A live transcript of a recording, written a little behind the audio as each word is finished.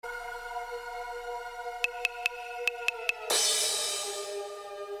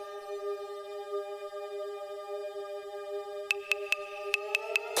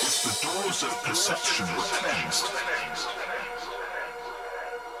doors of perception were cleansed,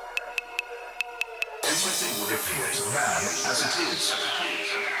 everything would appear to man as it is.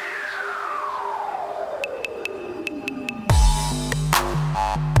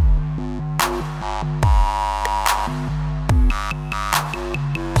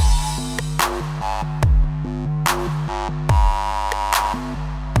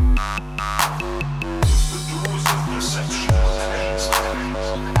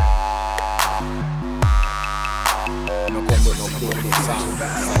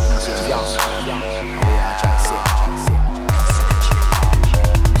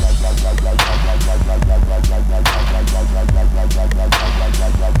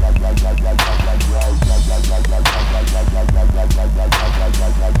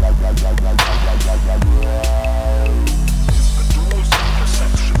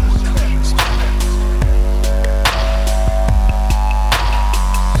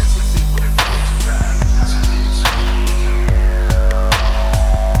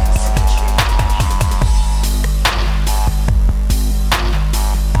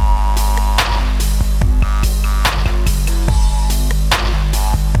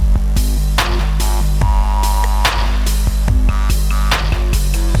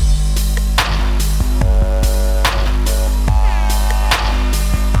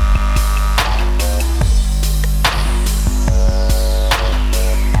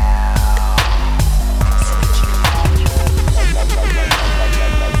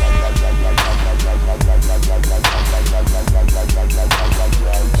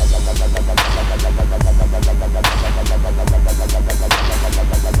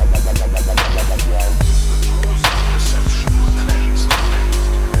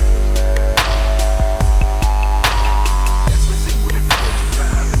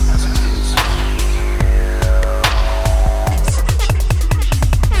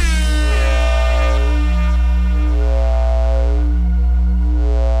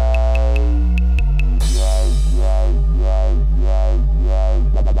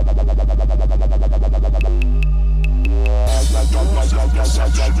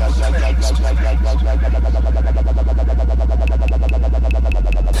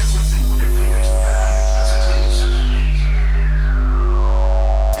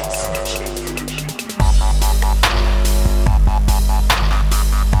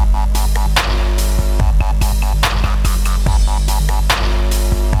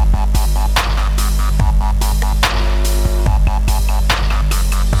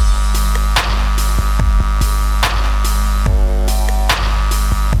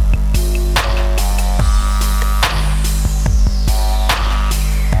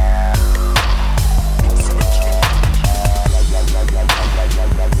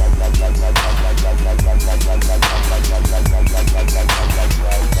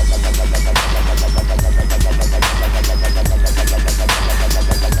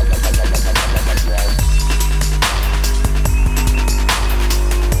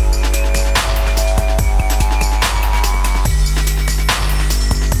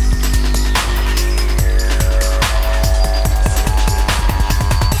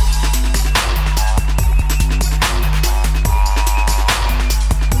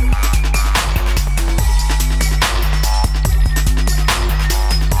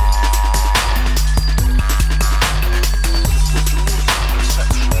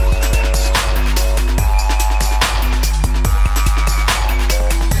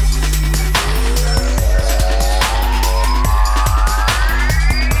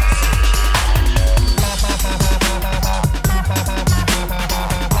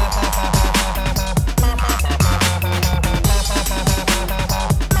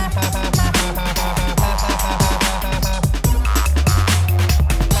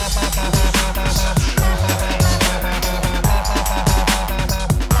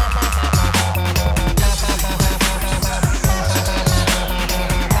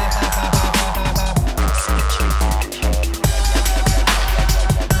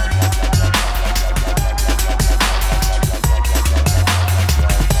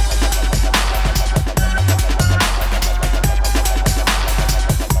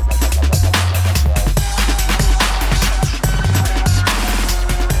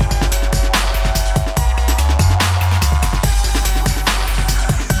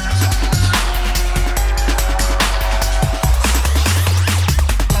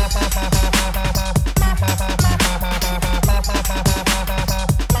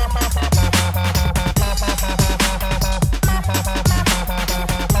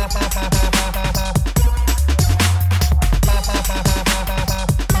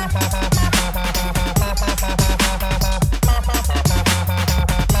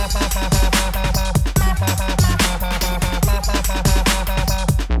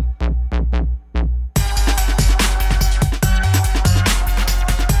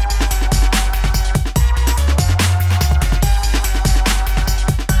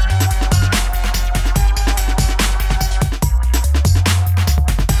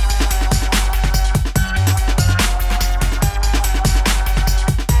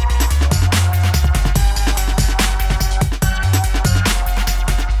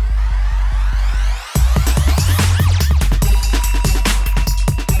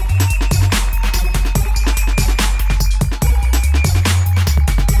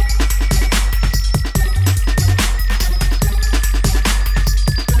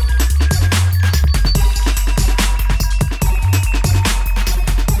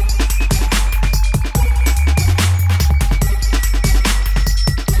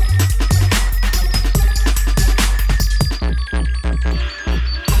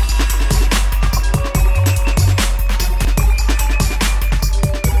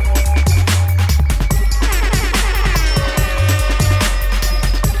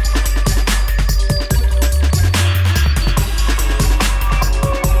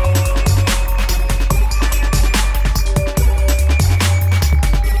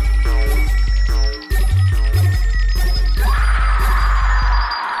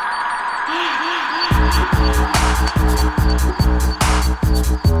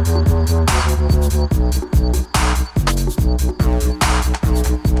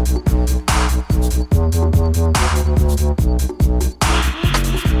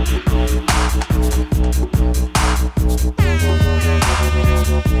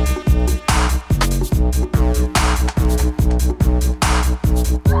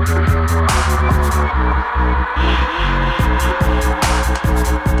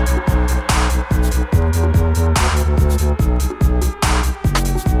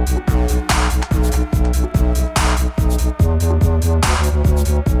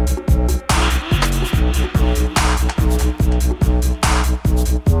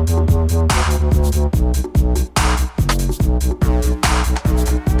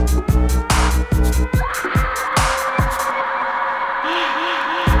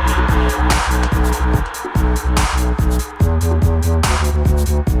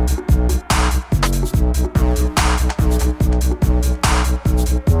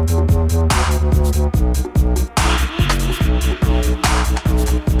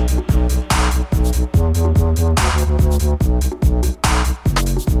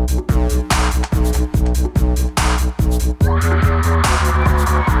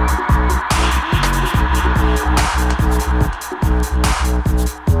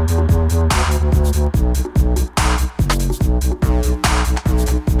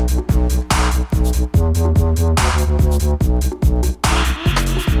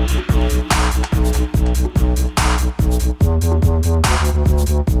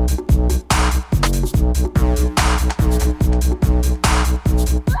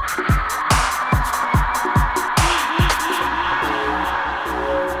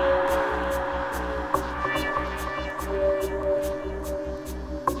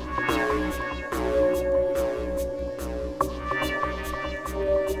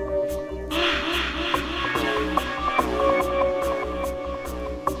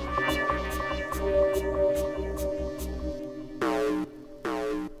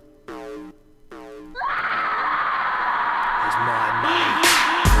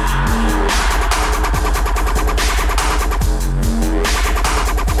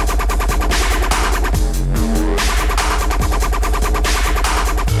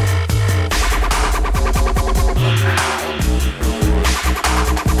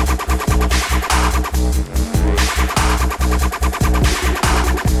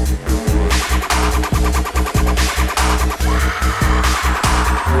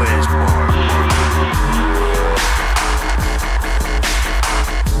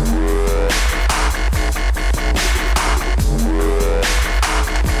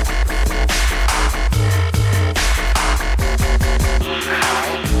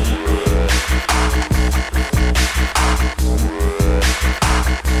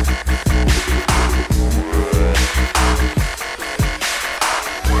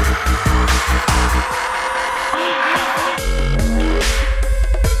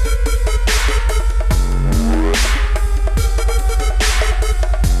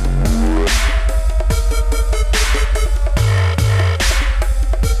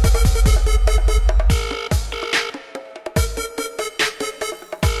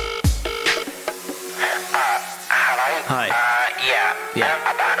 Hi. Yeah. Yeah.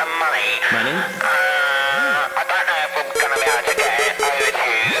 About the money. Money? I don't know if we're going to be able to get it over to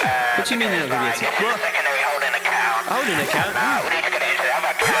you. What do you mean you're not going to get it? It's What? a secondary holding account. Holding account? We need to get it into the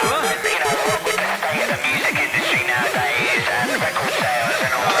other account. What? You know, with the state of the music industry nowadays and the record sales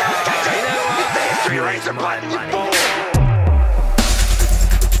and all that. You know what? It's the history eraser button, you fool!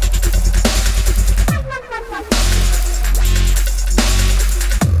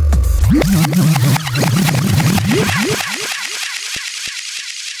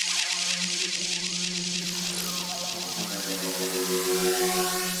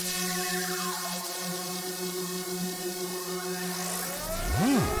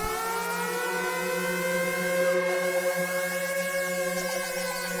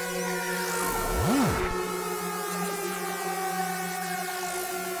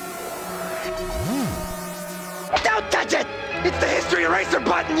 Don't touch it! It's the history eraser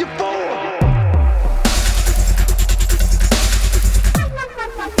button, you fool!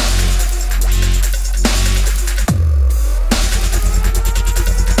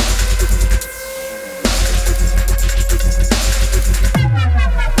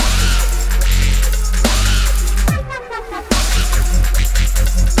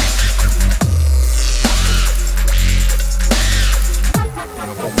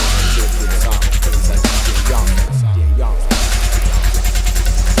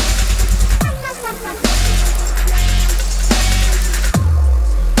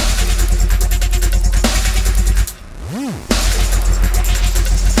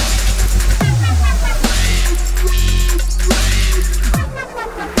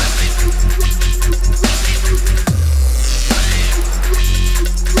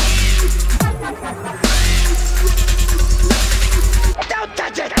 Don't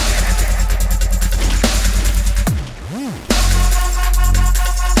touch it!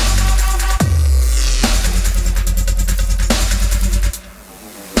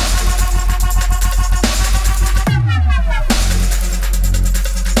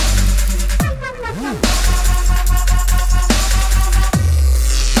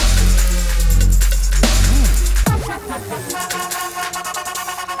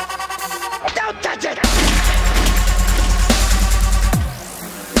 Don't touch it!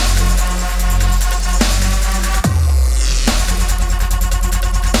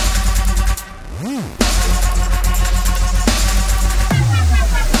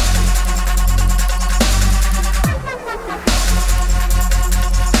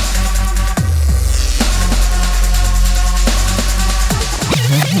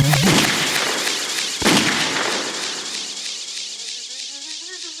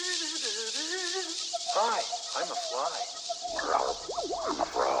 Hi, I'm a fly. I'm a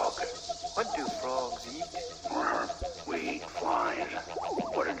frog. What do frogs eat? We eat flies.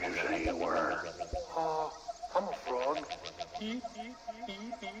 What did you say you were? Oh, I'm a frog.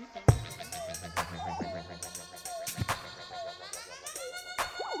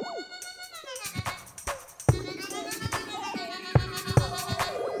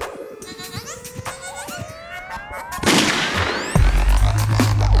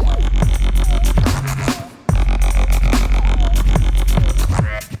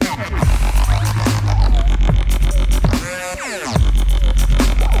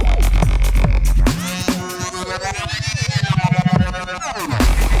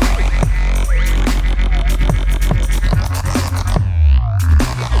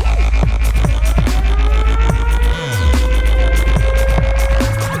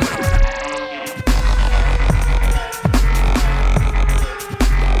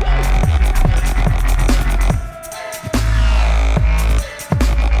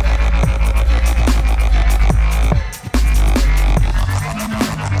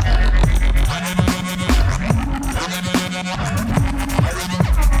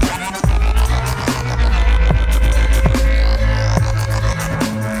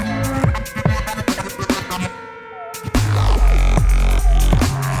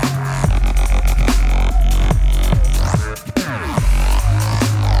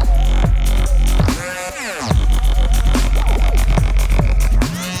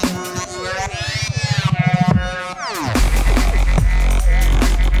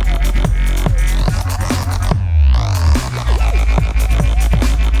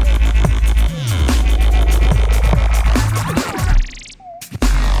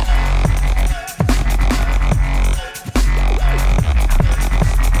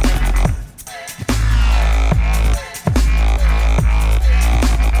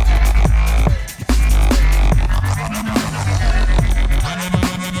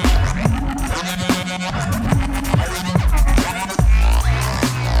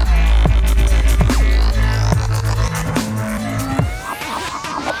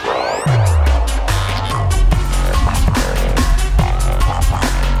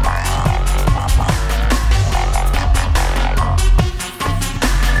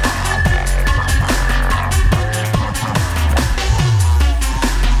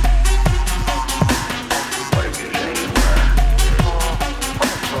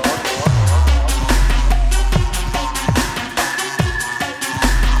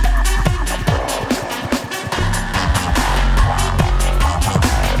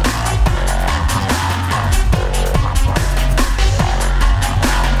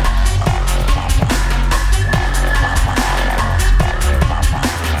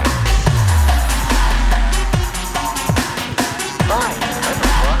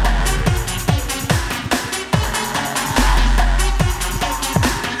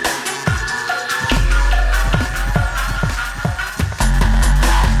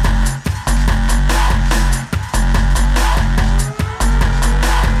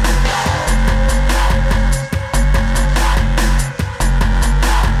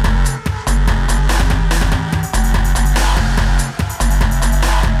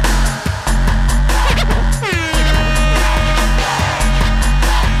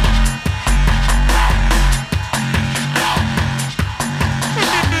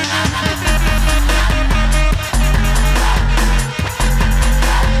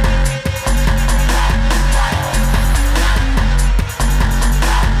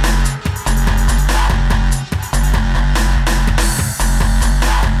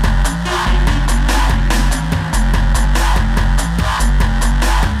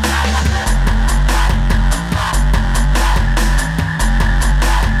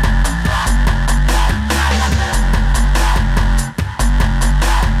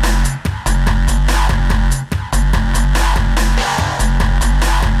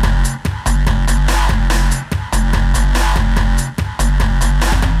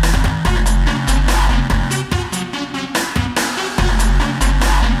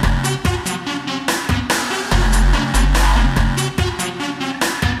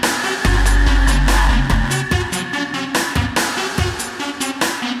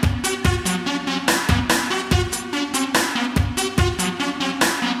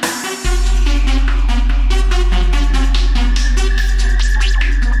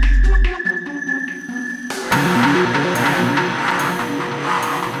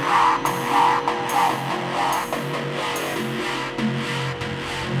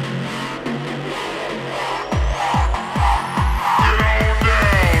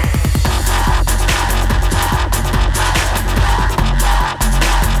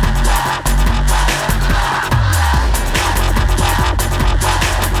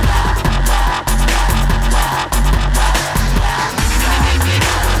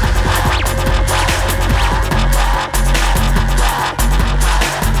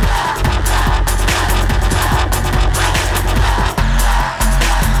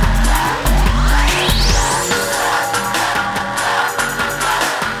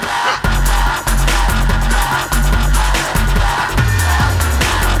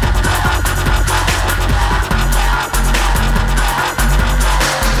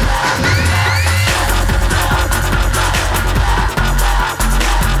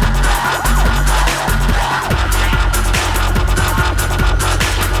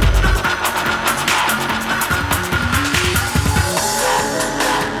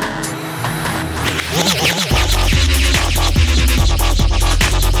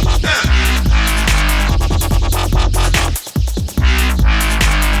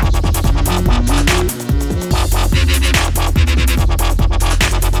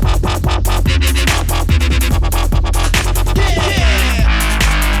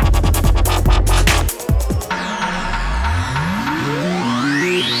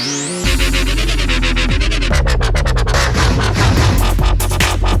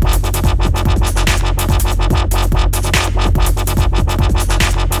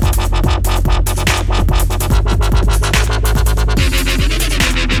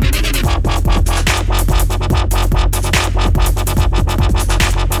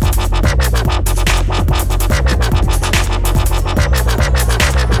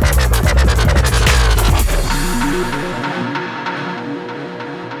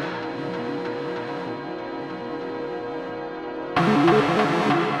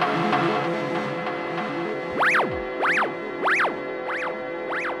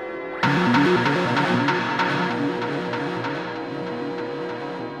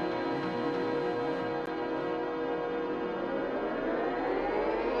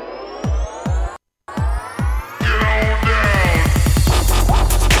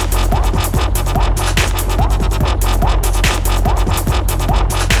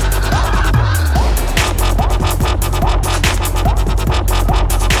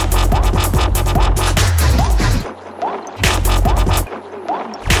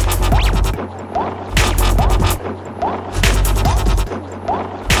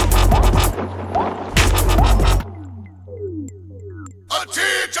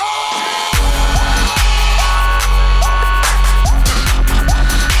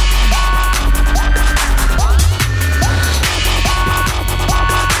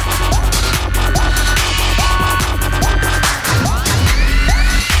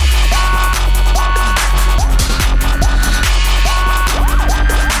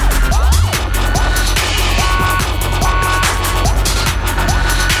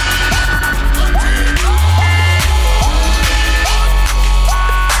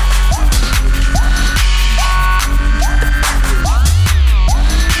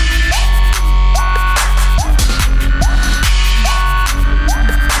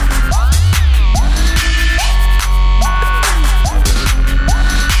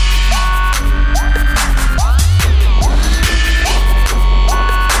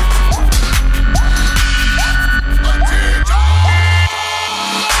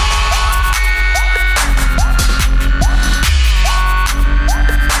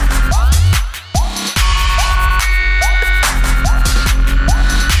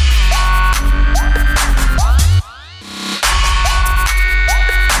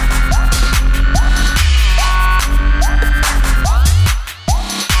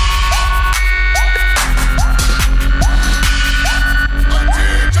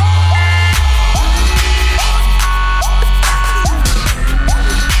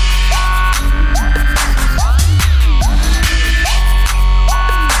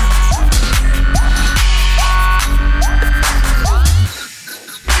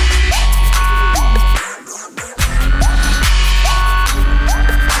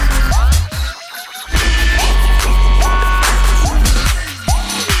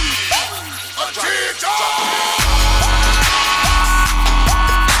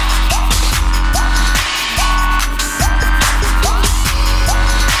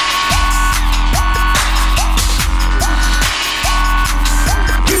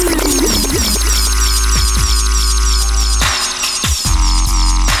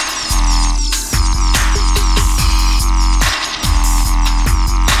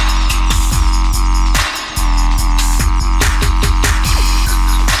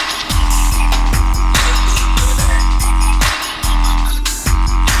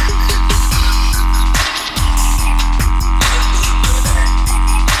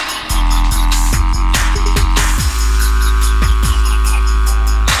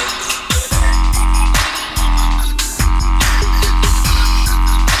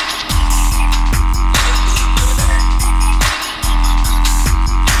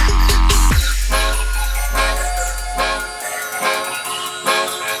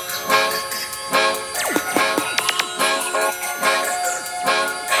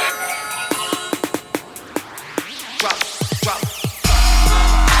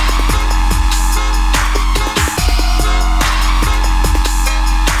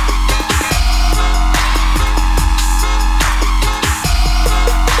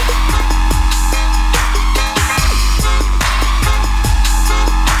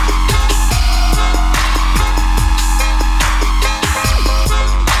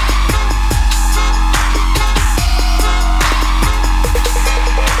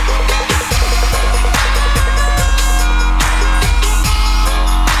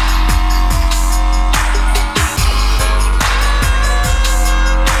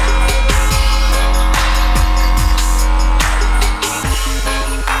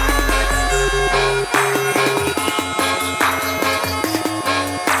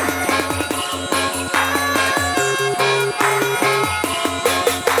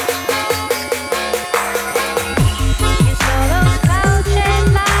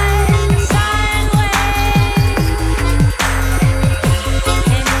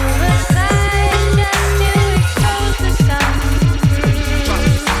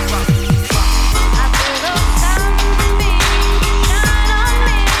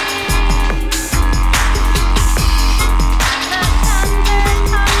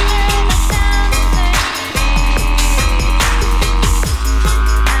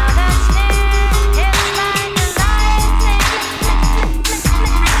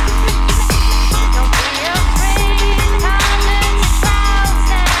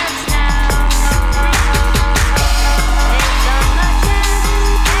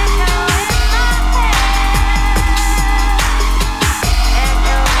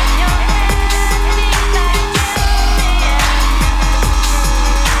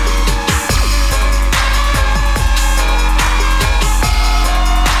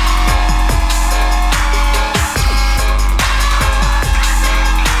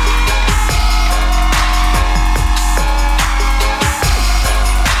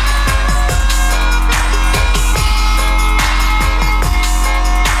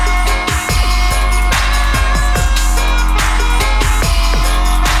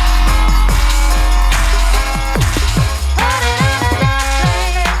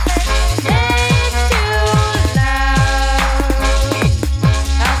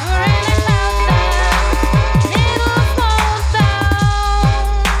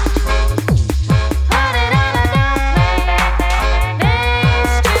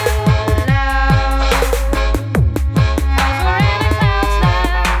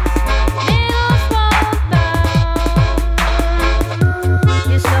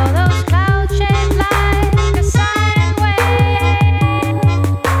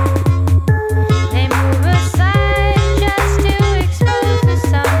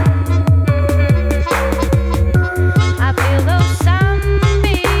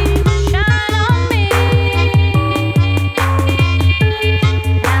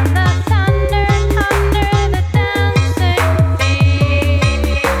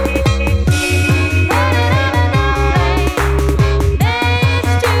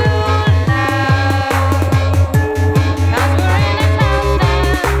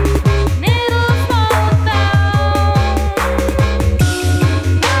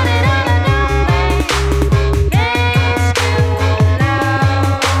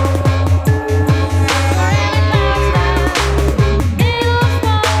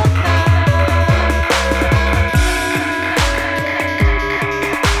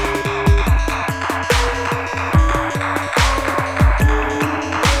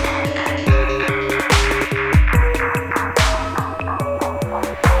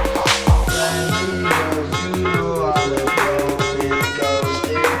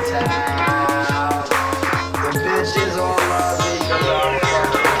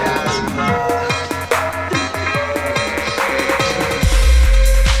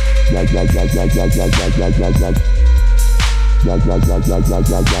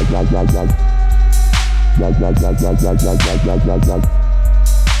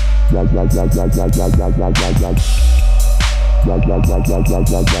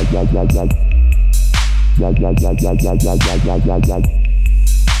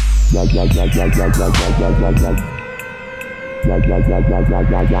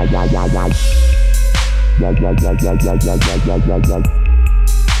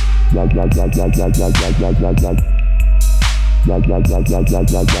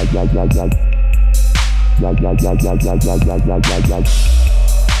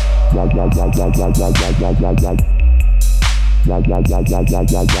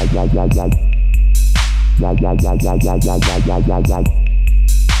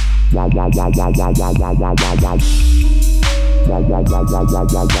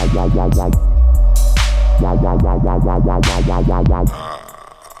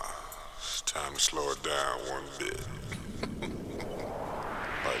 It's time to slow it down one bit.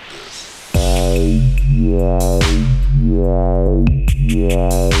 Like this.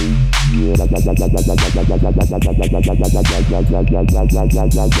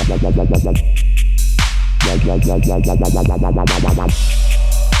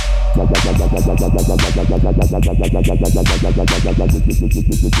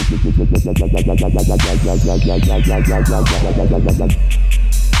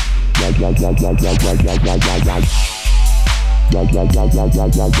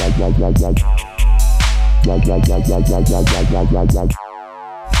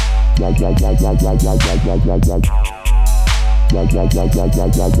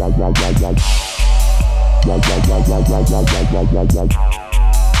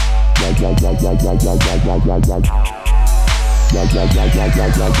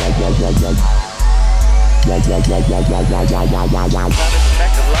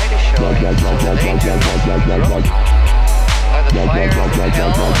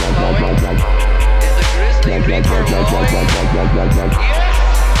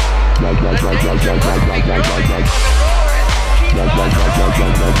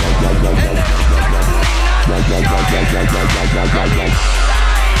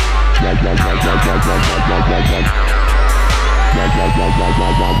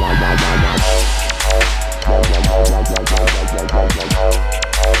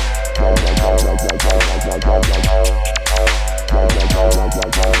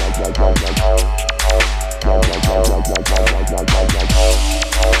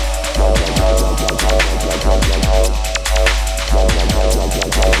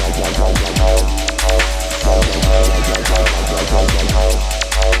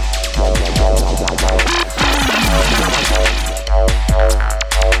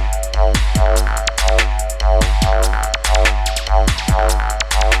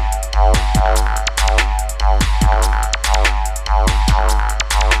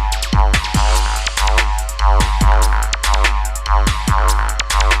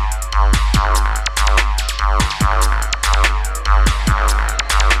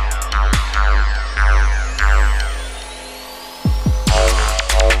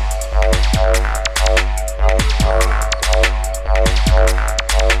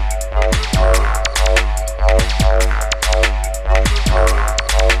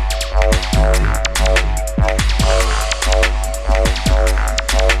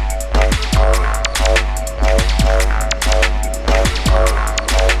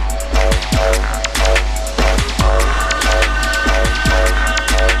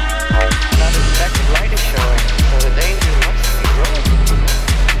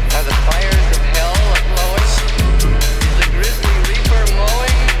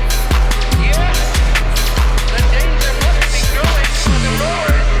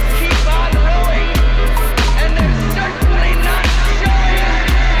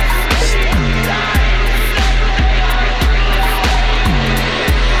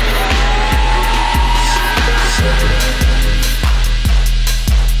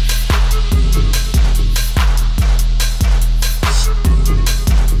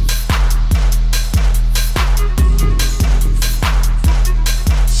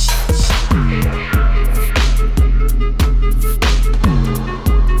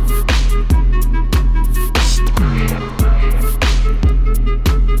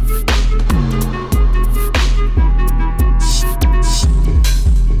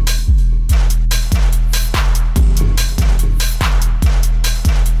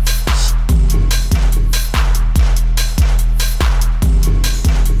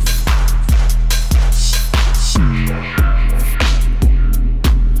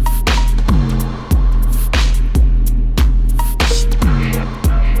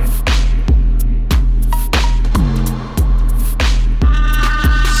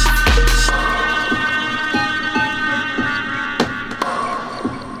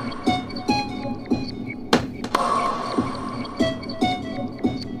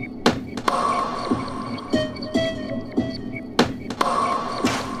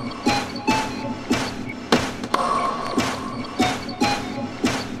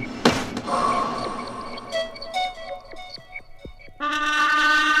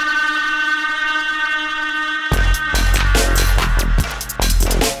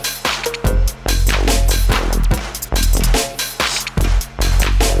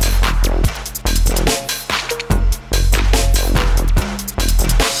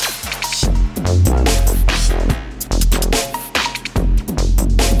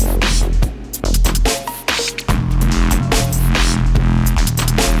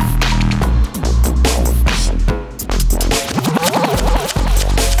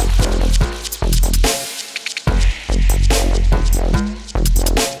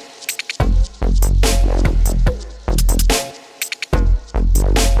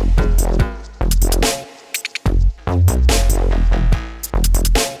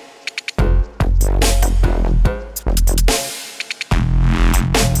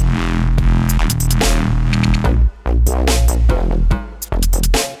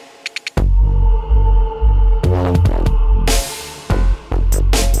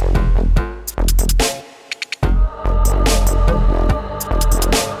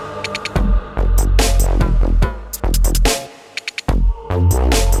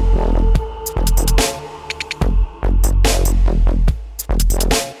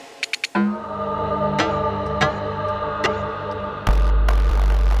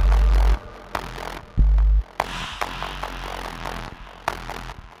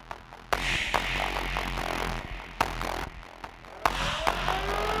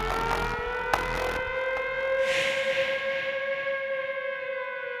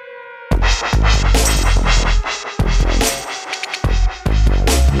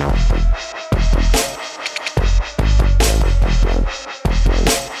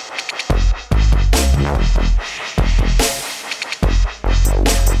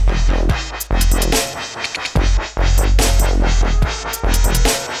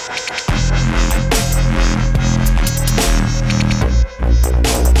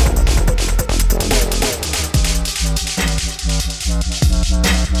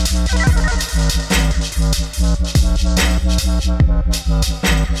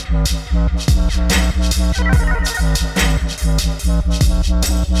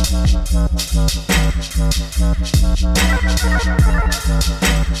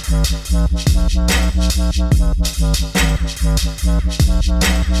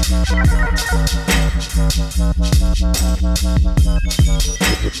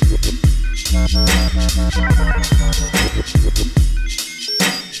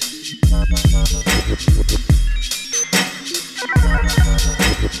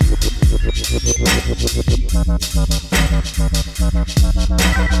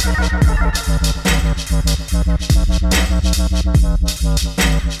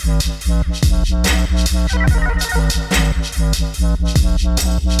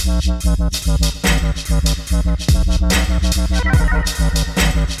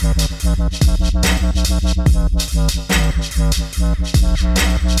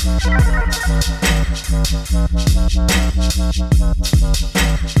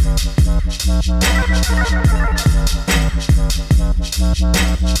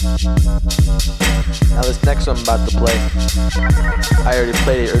 Now this next one I'm about to play, I already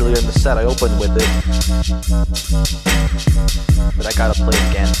played it earlier in the set. I opened with it, but I gotta play it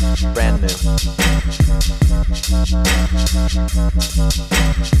again, brand new.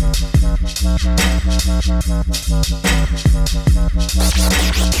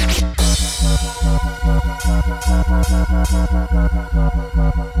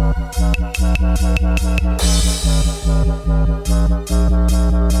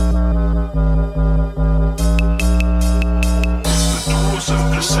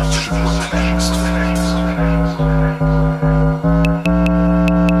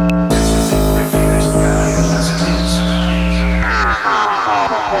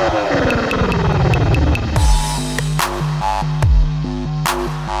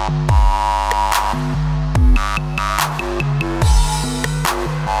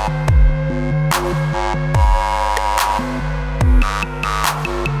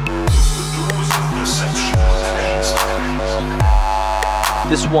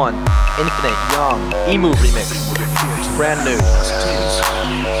 This one, Infinite Young Emu remix, brand new.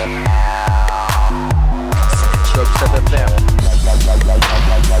 Stroke 7 FM.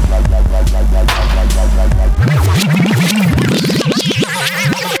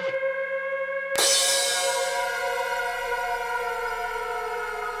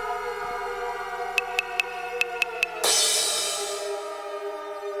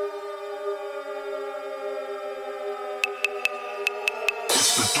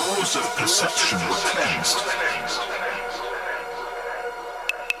 The doors of perception were cleansed.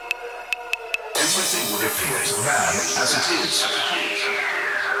 Everything would appear to man as it is.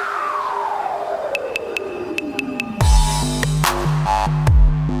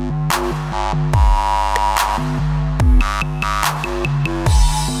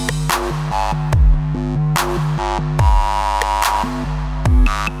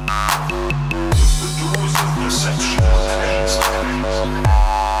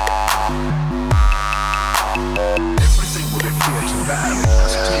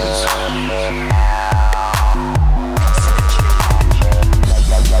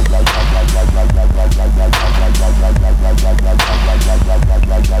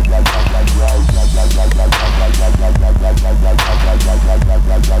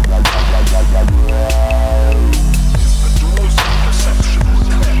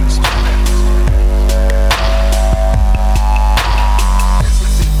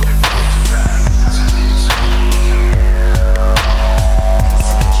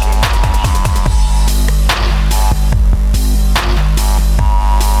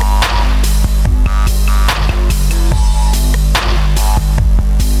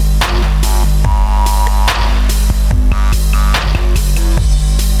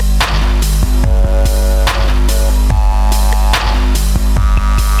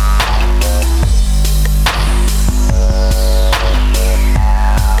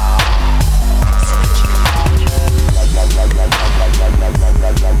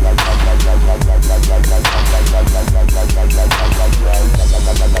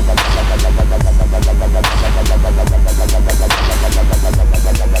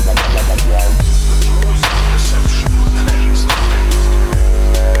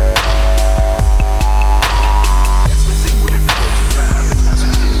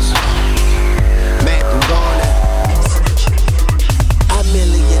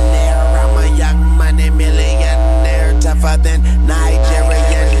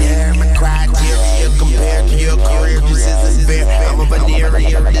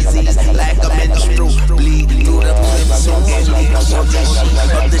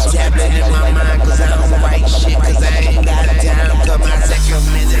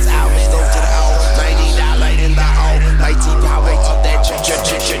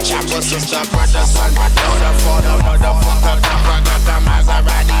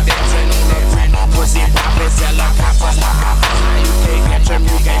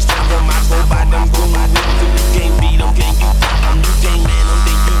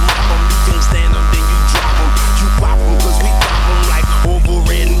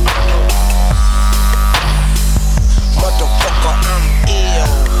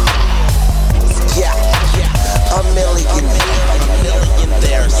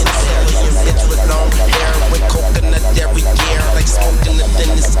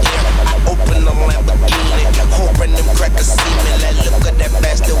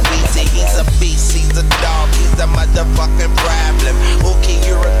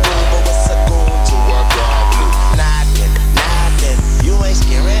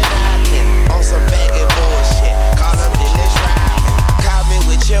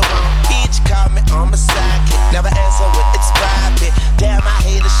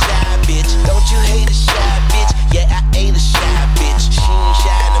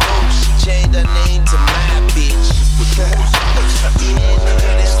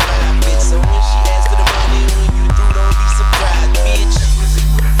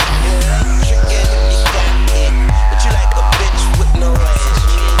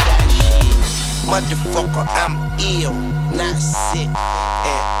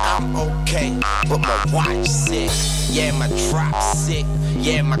 and I'm okay, but my watch sick. Yeah, my drop sick.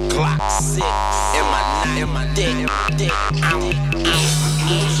 Yeah, my Glock sick. And my dick. I'm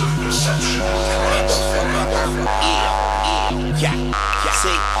yeah.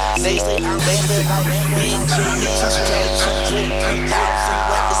 See, they say I'm living like big Jimmy, straight to 3,000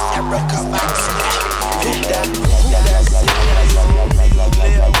 weapons, Erica Fox. Who that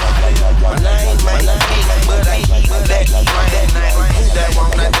my name ain't big, but I keep that night. Who that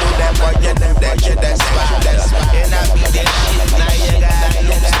wanna do that, boy, you do that shit, that's wild. And I be that shit, now you got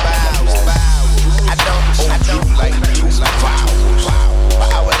no spouse. I don't like to wow. But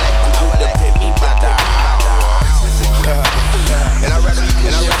I would like to do the pit me by the hour. And I'd rather be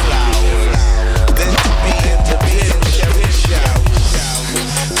flowers than to be in the shower.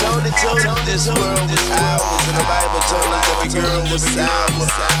 Told this world was ours, and the Bible told us every girl was sour.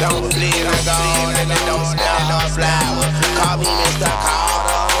 Don't bleed on God, and it don't smell no flower. Call me Mr.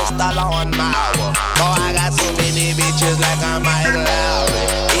 Carter, Mr. Lawnmower. Oh, I got so many bitches like I'm Michael Lowry.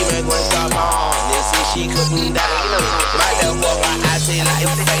 Even Gwen Stefani, see she couldn't die. My devil, I say like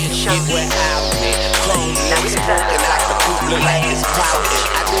face shit without me. Clone lips smoking out the cooler like it's powder.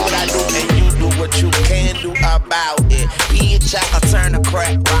 I do what I do, and you do what you can do about it. Bitch, I can turn a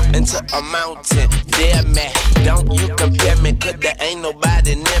crack rock into a mountain. Dear man, don't you compare me, cause there ain't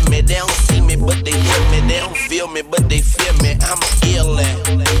nobody near me. They don't see me, but they hear me. They don't feel me, but they feel me. I'm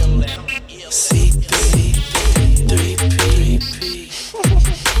illin'. C3, 3P.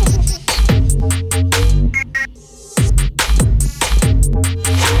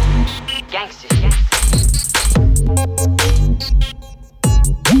 Gangsters.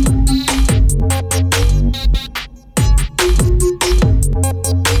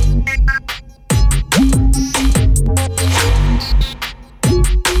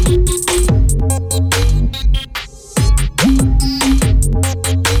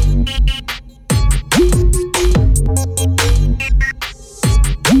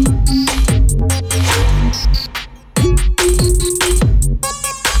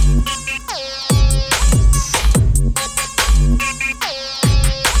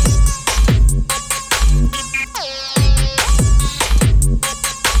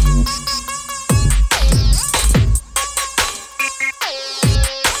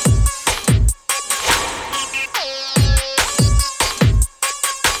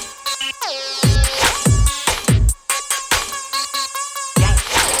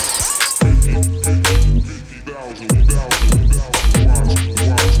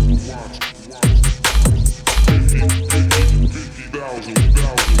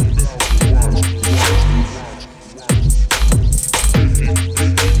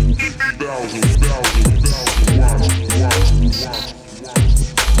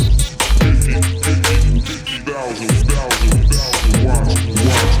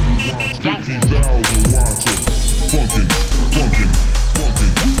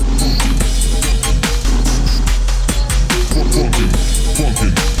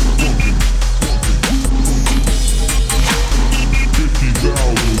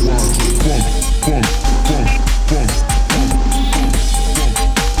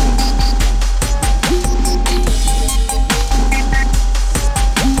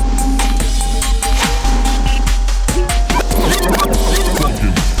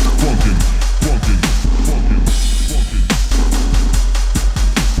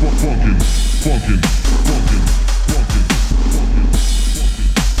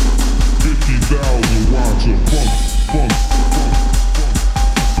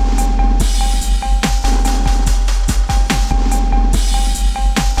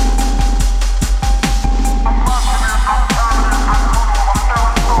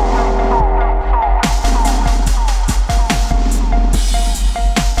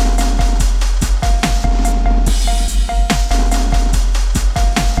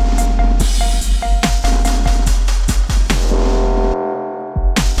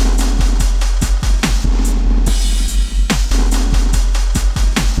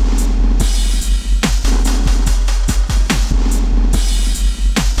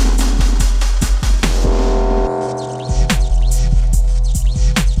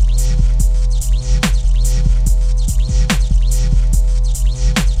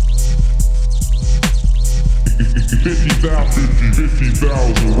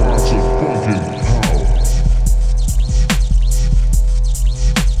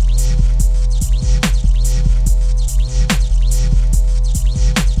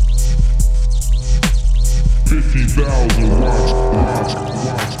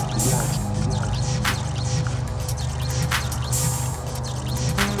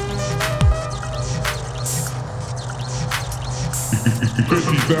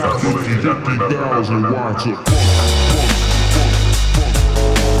 50,000 watts of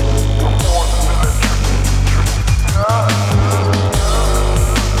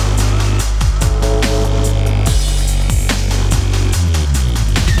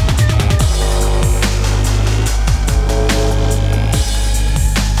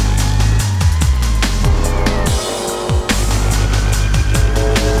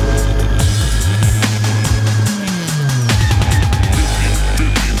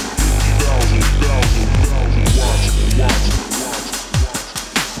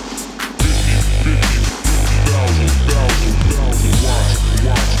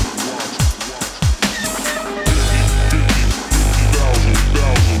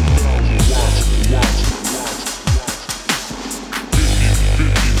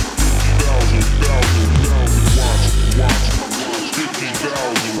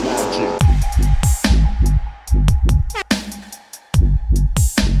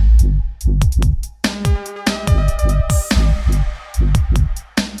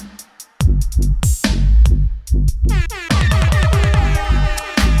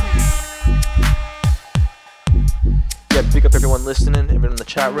listening, everyone in the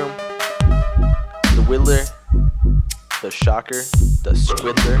chat room, the Whittler, the Shocker, the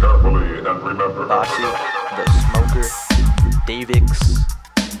Squiddler, Bossy, the Smoker, Davix,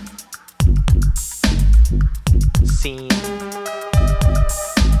 Scene.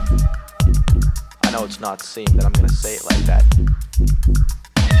 I know it's not Scene, but I'm gonna say it like that.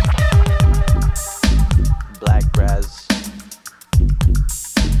 Black Braz,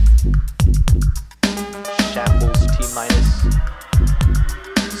 Shambles, T-Minus,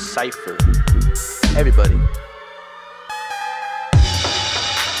 Cypher, everybody.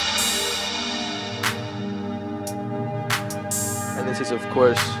 And this is, of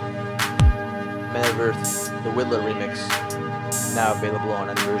course, Man of Earth, the Whittler remix, now available on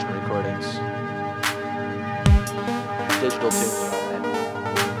Inversion Recordings. Digital tunes and all that.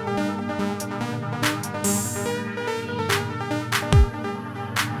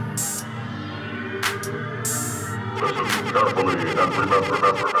 Listen carefully and remember.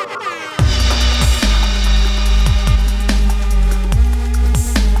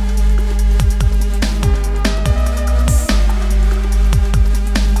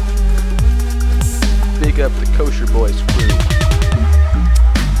 Big up the Kosher Boys crew.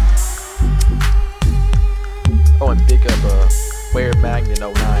 Oh, and big up Ware Magnet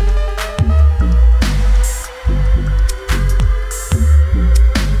 09.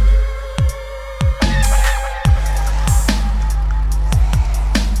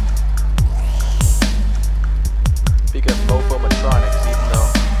 Big up Mofo Matronics, even though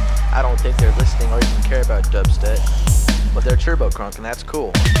I don't think they're listening or even care about dubstep. But they're turbo crunk, and that's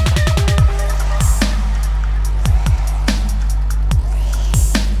cool.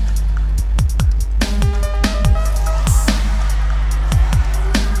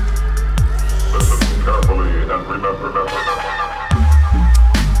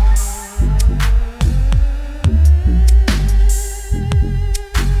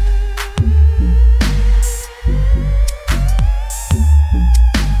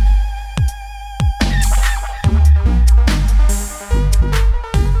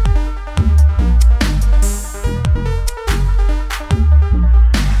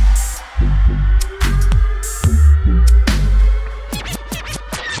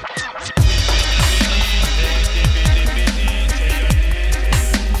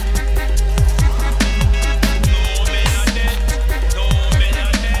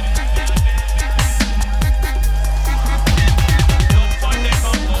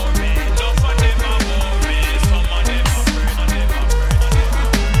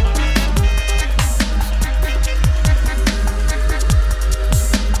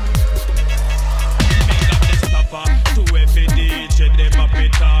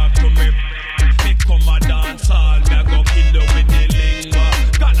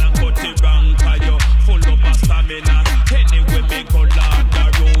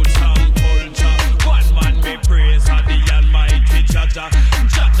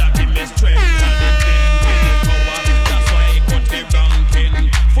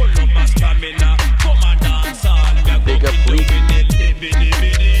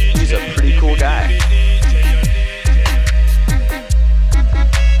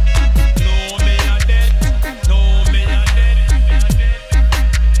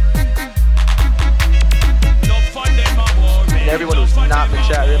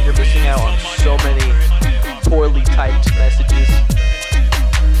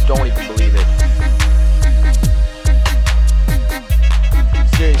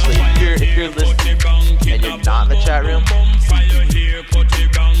 seriously, if you're listening and you're not in the chat room,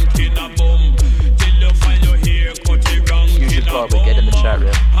 you should probably get in the chat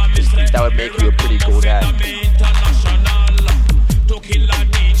room. That would make you a pretty cool guy.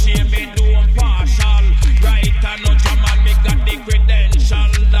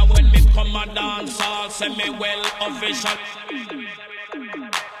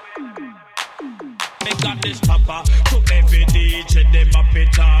 Me got this papa to every DJ, them up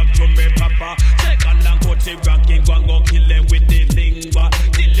it talk to me papa. Second and cut the ranking, go kill them with the lingua.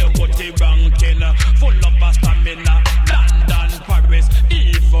 Till you cut the ranking, full up of stamina. London, Paris,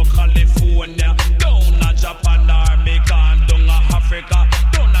 even California, down a Japan, Armenian, down a Africa,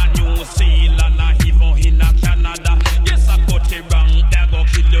 down a New Zealand, even in a Canada. Yes, I cut the rank, they go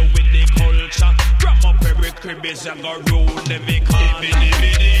kill you with the culture. Ram up every crib, is you go rule them, they call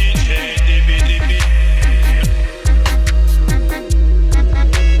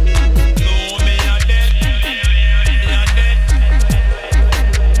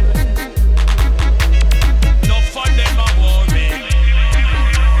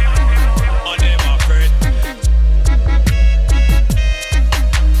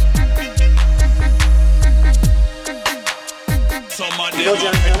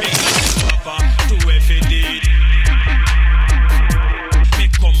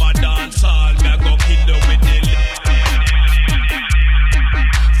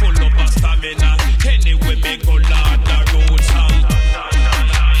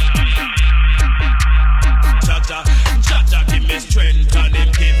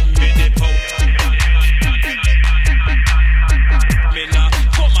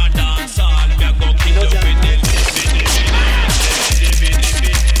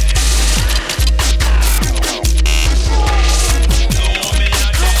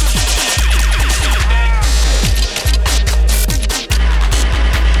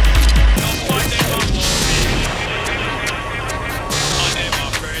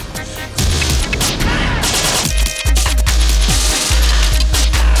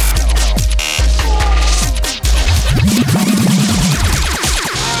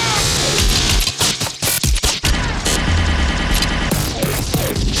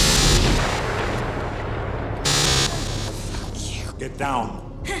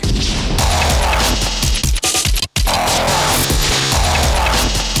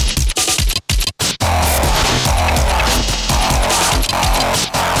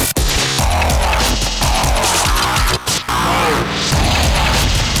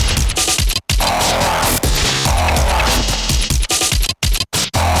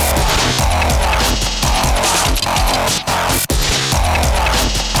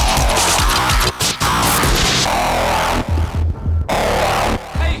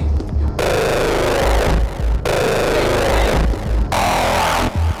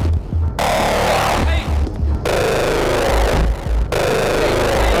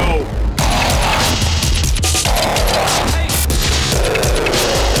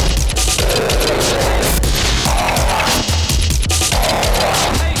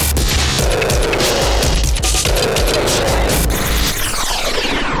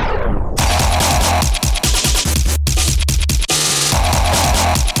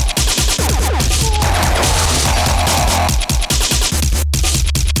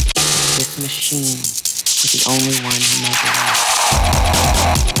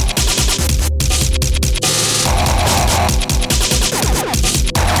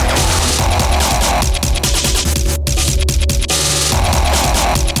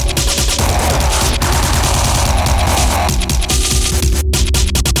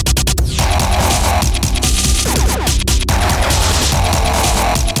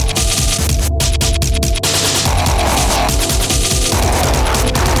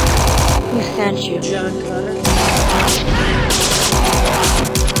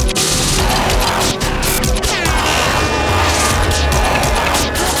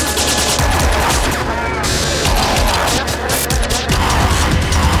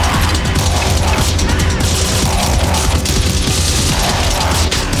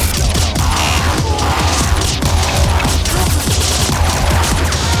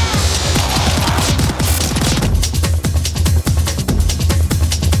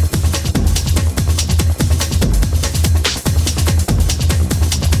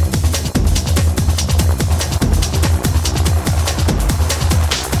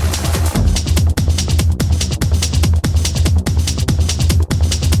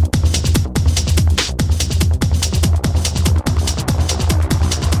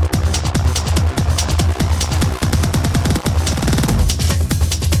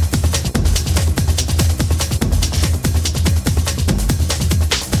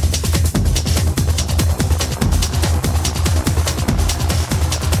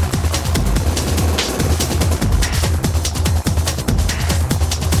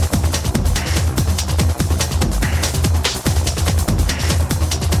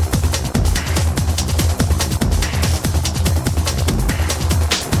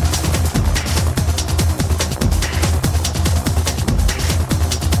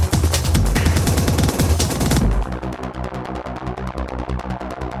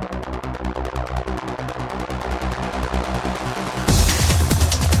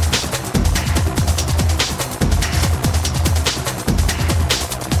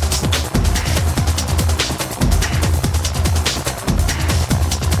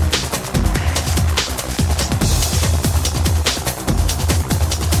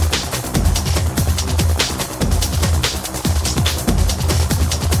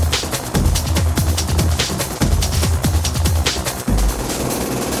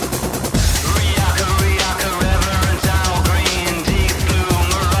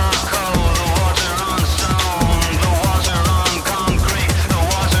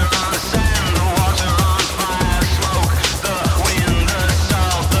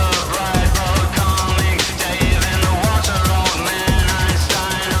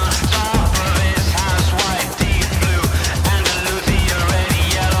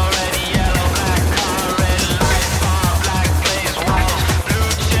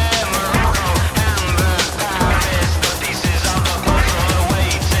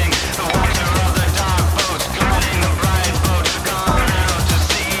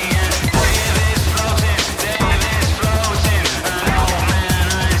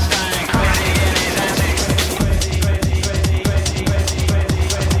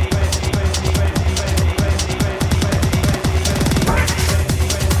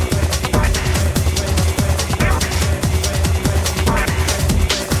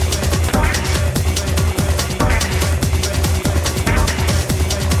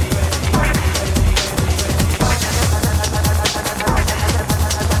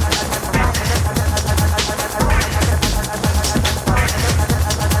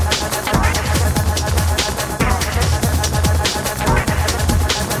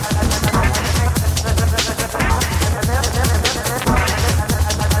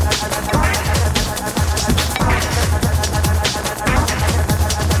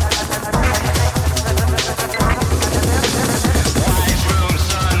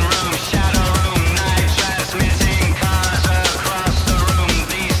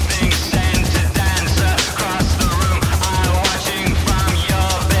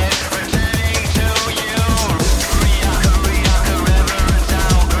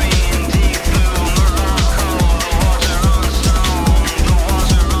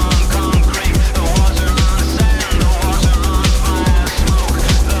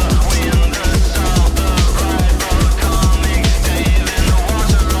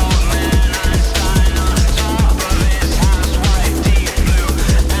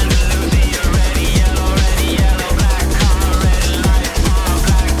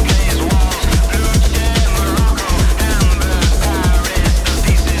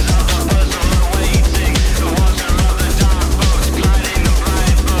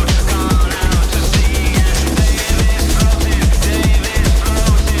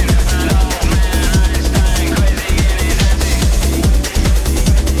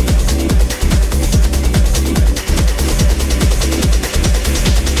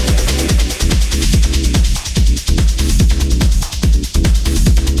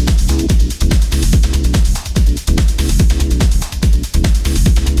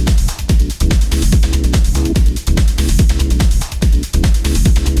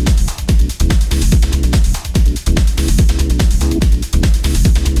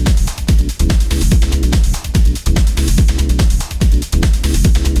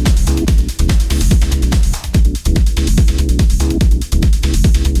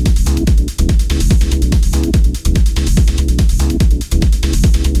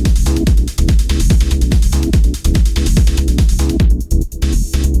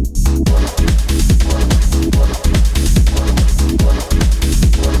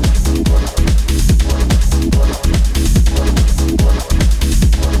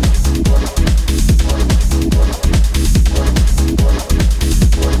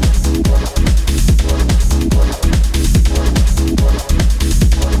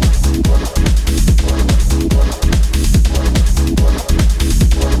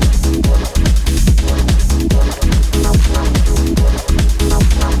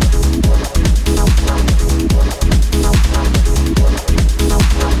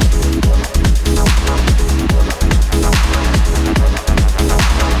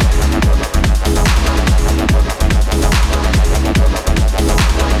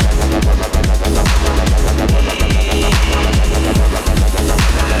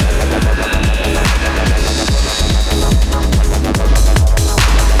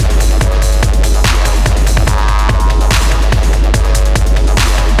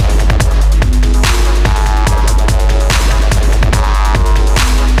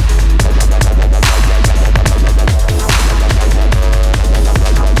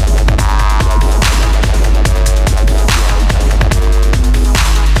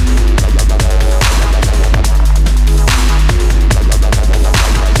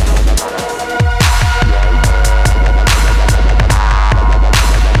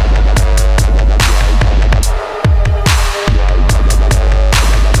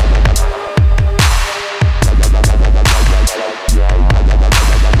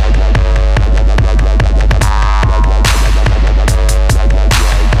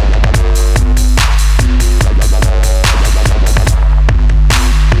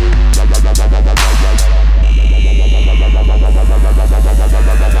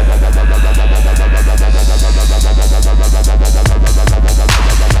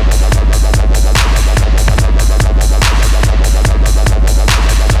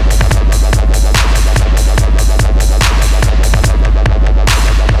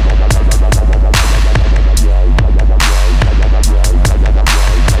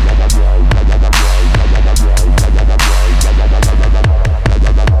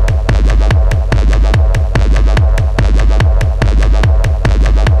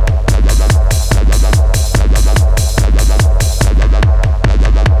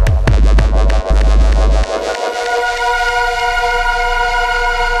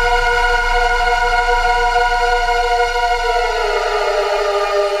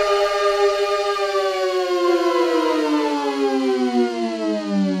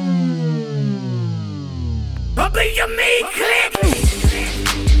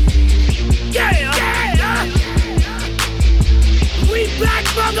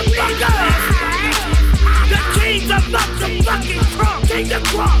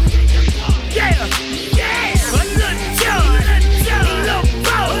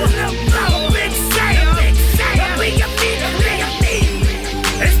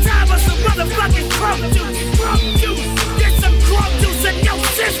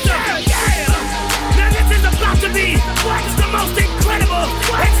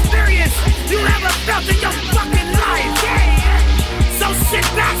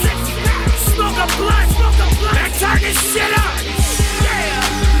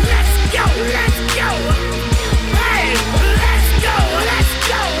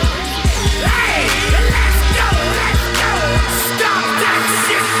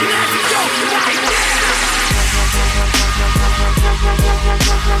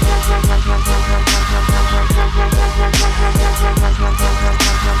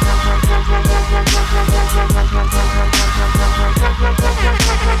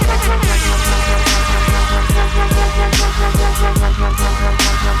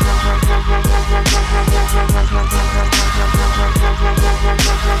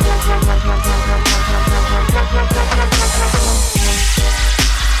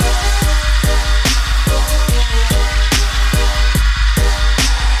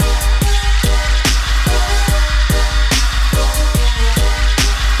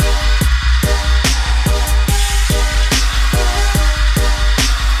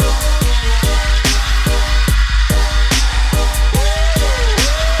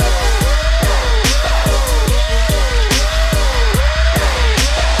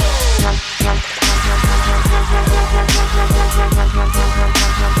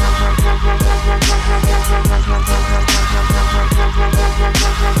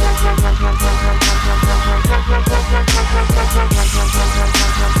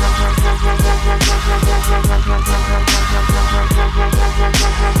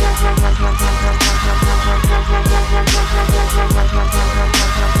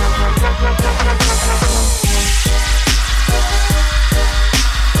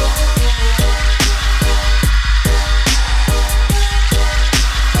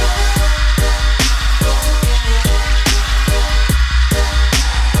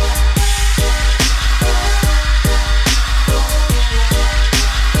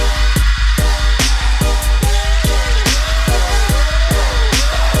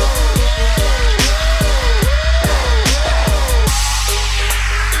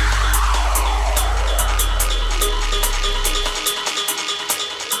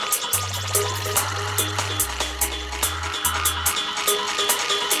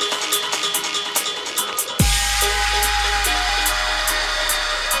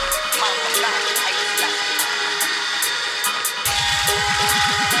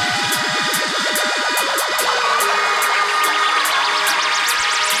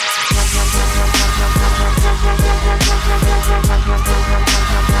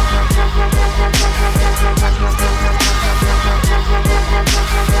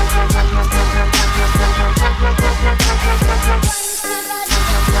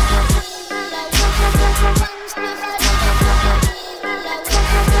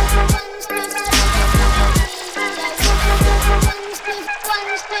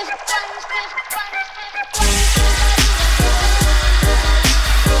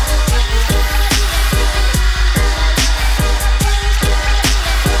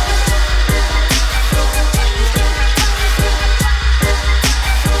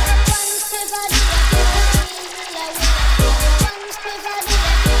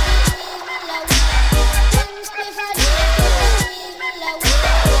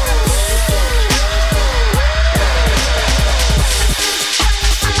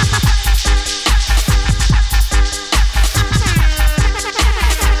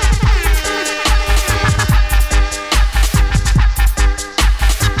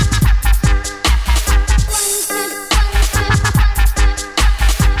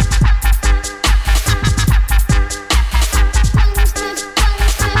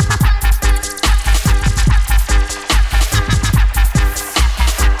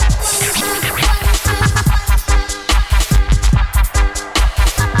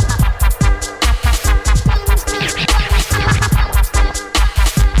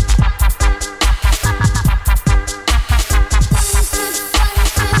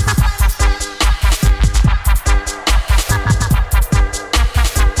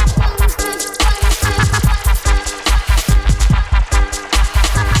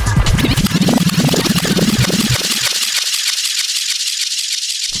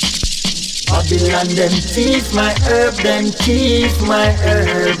Babylon them thief my herb, them thief my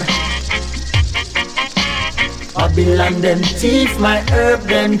herb. Babylon them thief my herb,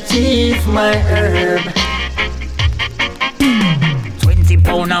 them thief my herb. 20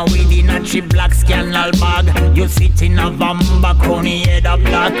 pound a weed in a 3 black scandal bag. You sit in a Vamba crony head a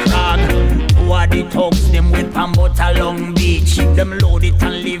black rag. Who are the thugs them with pan but a Long Beach? Them load it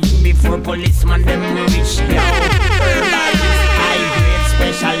and live before policeman them rich. High grade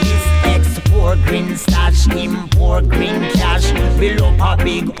specialist, export green stash, import green cash. Build up a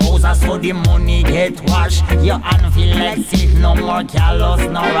big house so the money get washed. Your hand feel like sick, no more callous,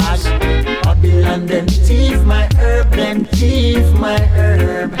 no rush. Babylon them thief my herb, them thief my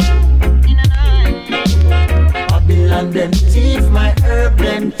herb. Babylon them thief my herb,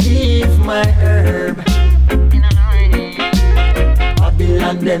 them thief my herb.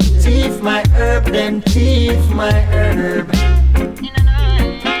 Babylon them thief my herb, them thief my herb.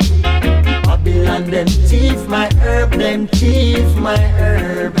 Babylon them thief my herb, them thief my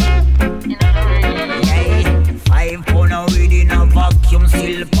herb. Yeah, 5 pound a weed in a vacuum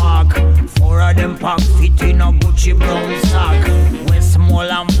seal pack. 4 of them pack fit in a Gucci brown sack. Westmall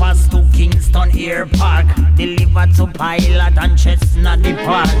and fast to Kingston Air Park. Deliver to Pilot and Chestnut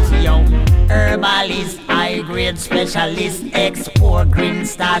Depart. Yo, herbalist, high grade specialist, export green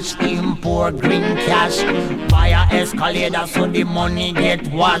stash, import green cash. Buy a escalator so the money get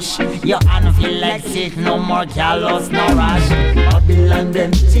washed. Your hand feel like sick, no more callous, no rush. Babylon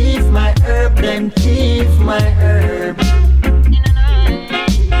them thief my herb, them thief my herb.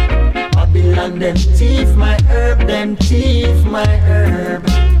 Babylon them thief my herb, them thief my herb.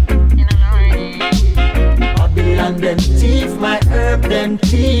 Babylon them thief my herb, them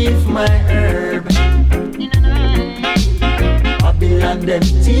thief my herb. Babylon them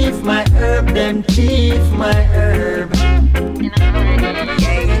thief my herb, them thief my herb.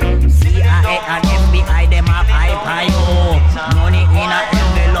 Yeah, CIA and FBI them a IPO. Money in a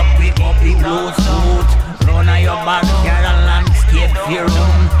envelope, pick up the blue suit. Run a your backyard and landscape fear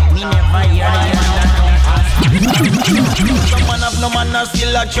room. Me never hear Some man have no man and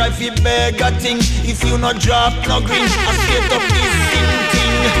still a try fi beg a thing. If you no drop no green, I straight up this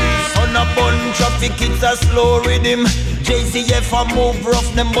thing. Son a bun traffic, it's a slow rhythm. JCF a move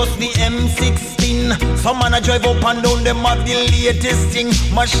rough, them bust the M16. Some man a drive up and down, them have the latest thing.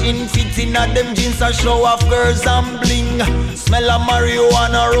 Machine fitting at them jeans a show off girls and bling. Smell a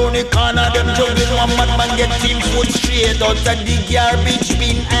marijuana round the corner, them juggling one man get team food straight out of the garbage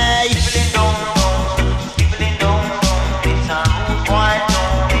bin. Aye.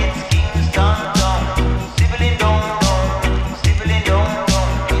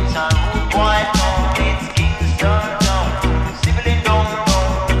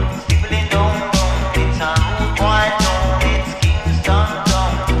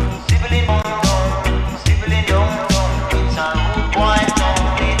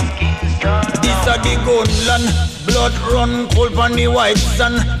 Blood run cold on the white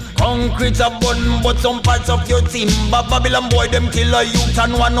sun. Concrete a bun, but some parts of your timber. Babylon boy, them kill a youth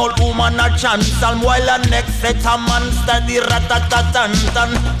and one old woman a chance. And while a next set a monster, the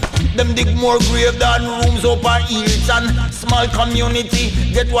rat-a-tat-tan-tan. Them dig more grave than rooms up a Hilton. Small community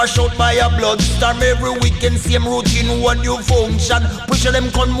get washed out by a bloodstorm. Every weekend same routine, what you function. Push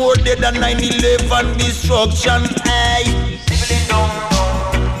them con more dead than 9/11 destruction. Aye.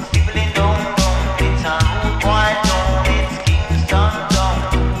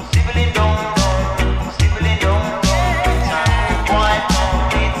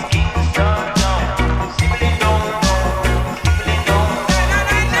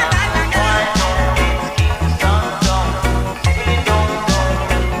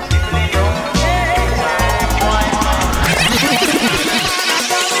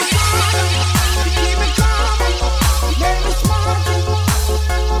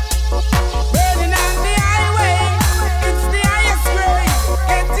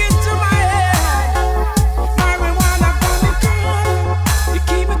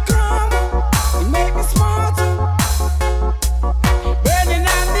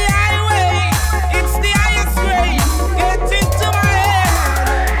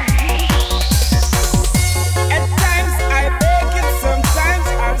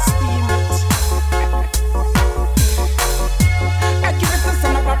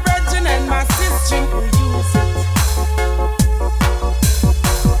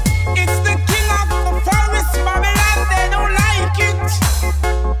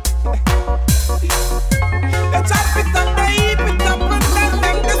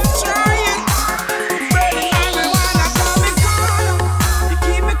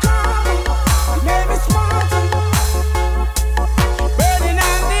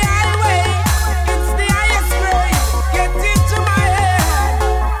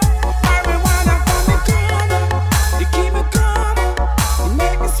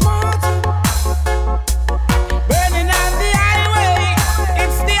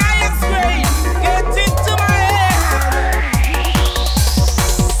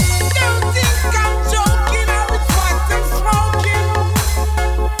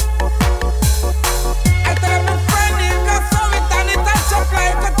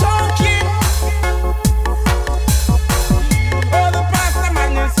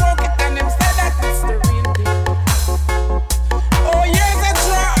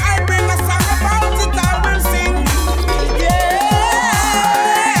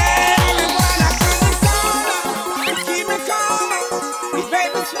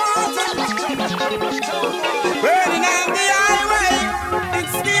 Burning on the highway,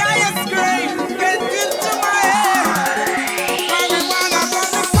 it's the highest grade. Get into my head. Marijuana from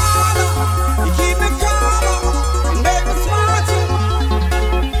the father, you keep me calmer, you make me smarter.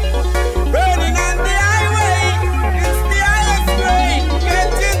 Burning on the highway, it's the highest grade.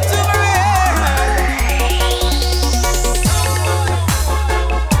 Get into my head.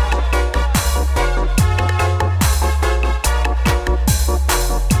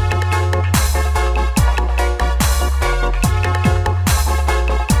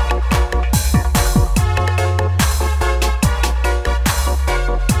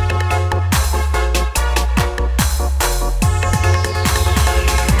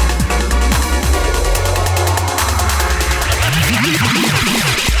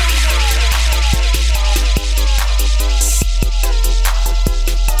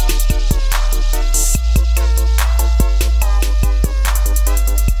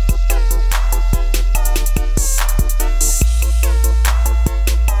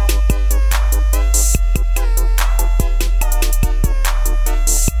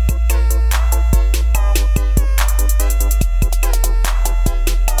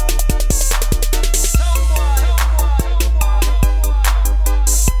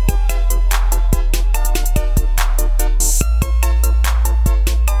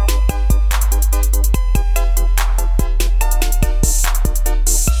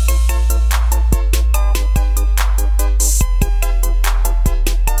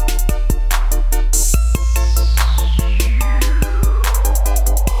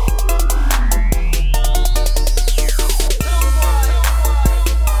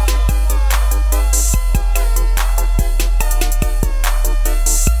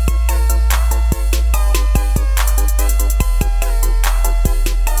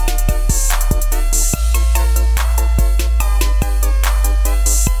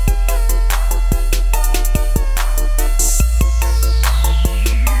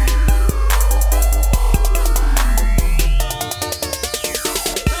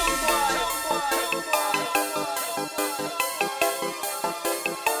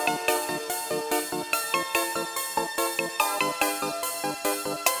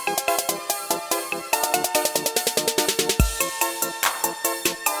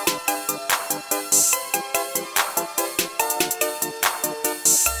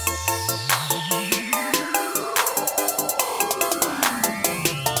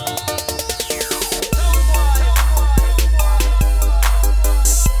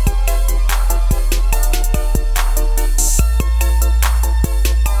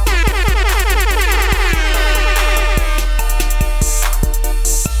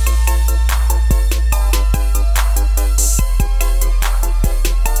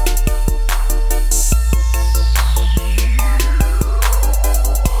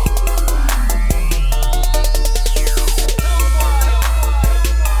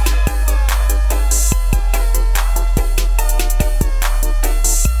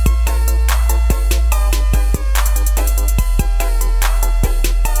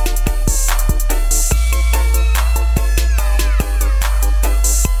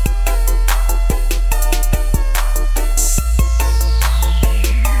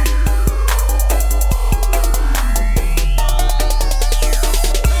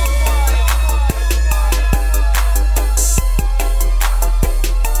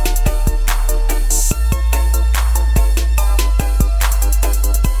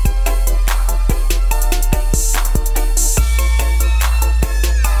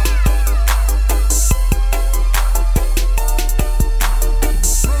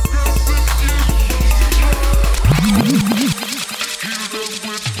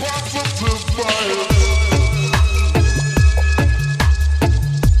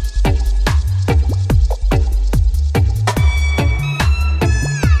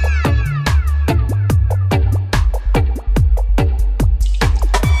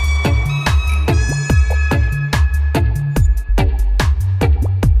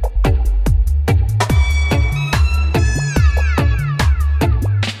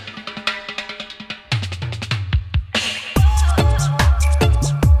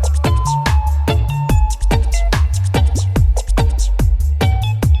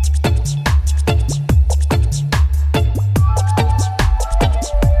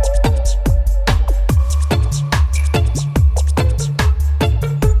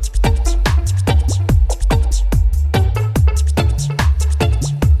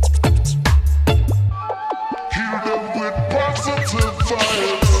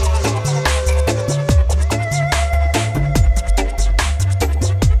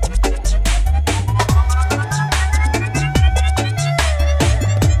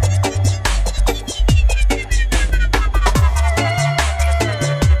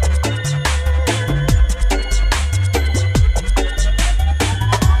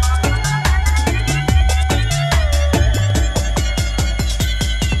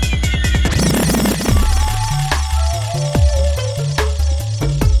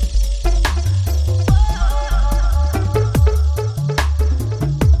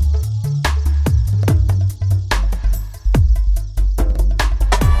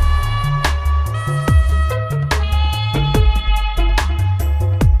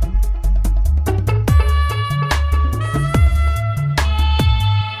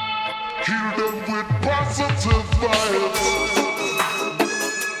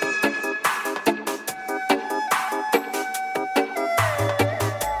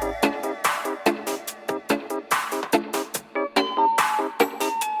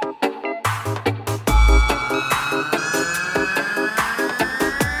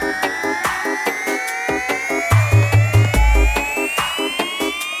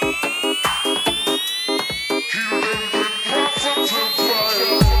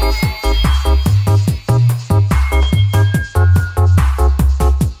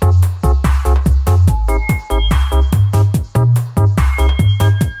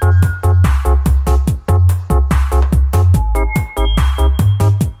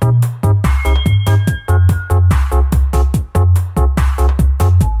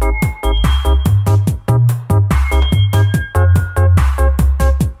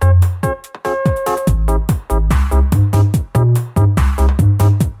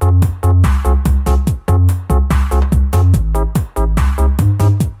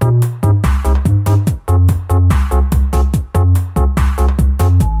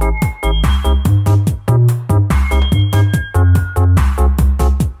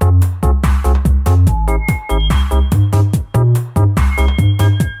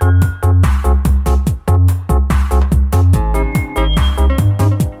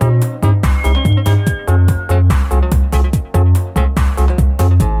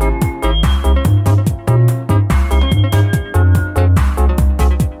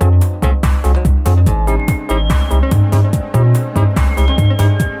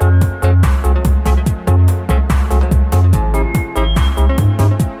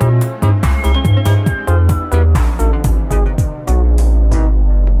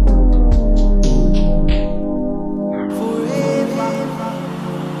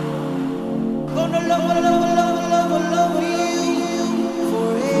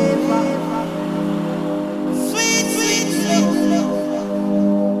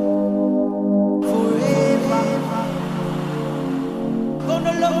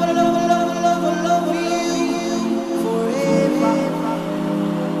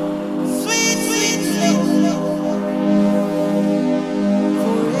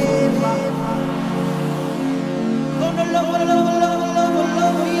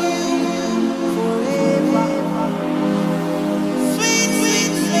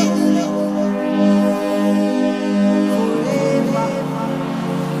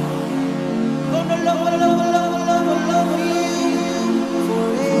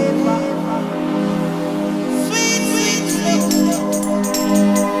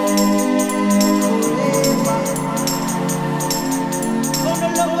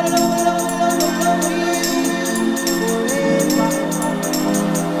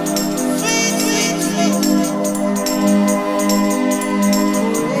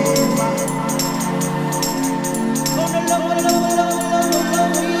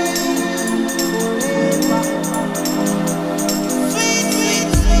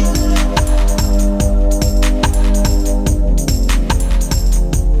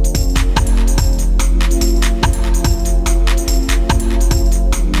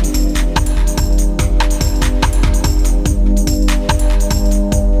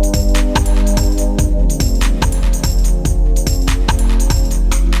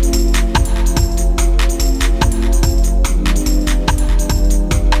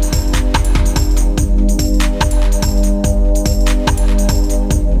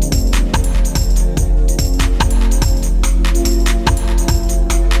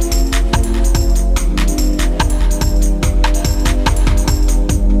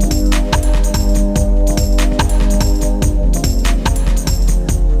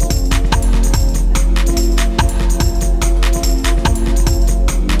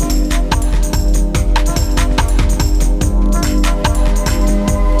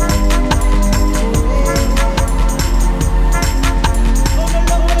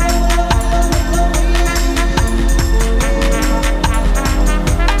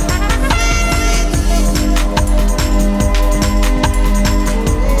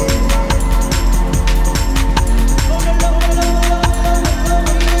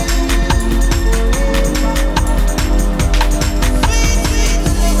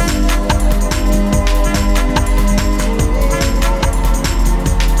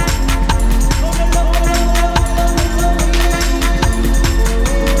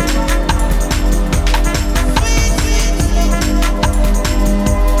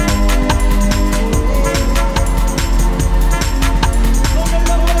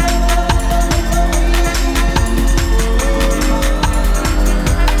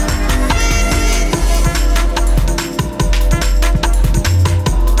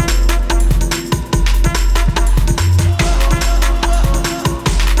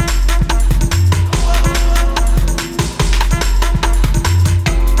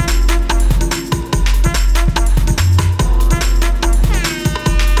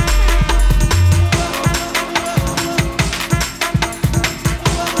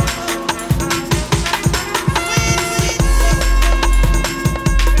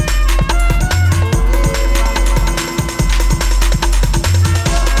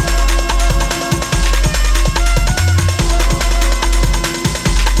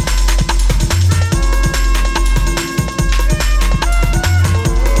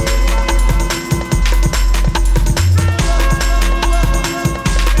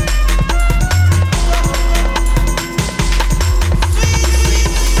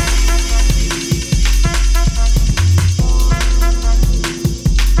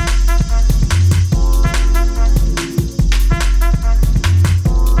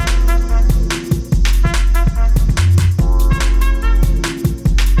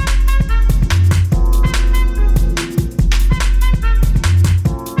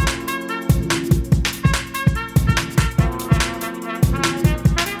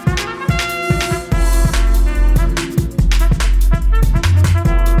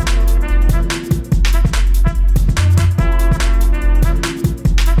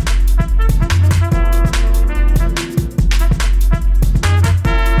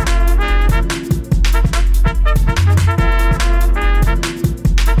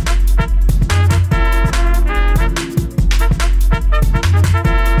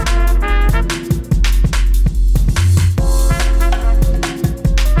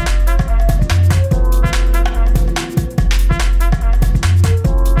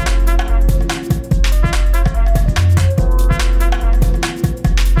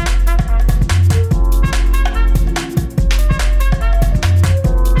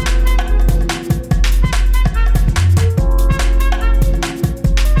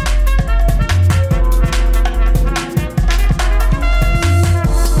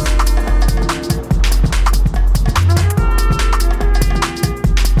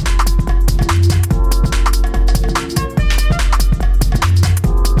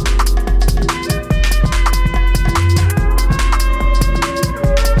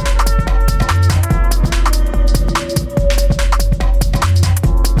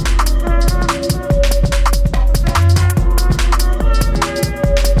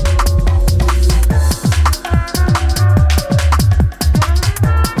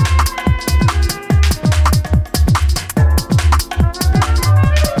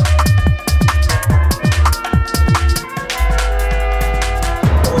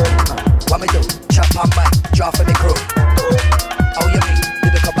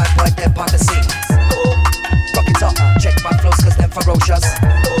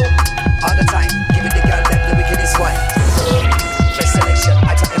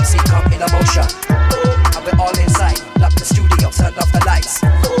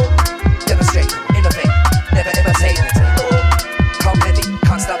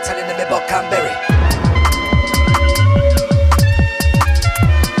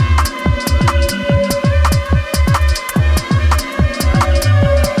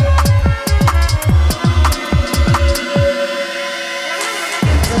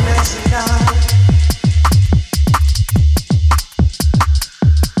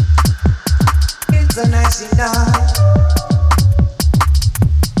 What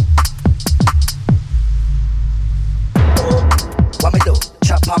me do?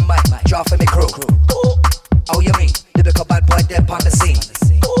 Chop on mic, draw for me crew. Oh, you mean? Lyrical bad boy dead on the scene.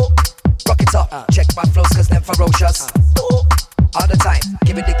 Rock it up, check my flows cause them ferocious. All the time,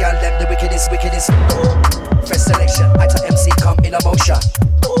 giving the girl them the wickedest. Fresh selection, I to MC come in a motion.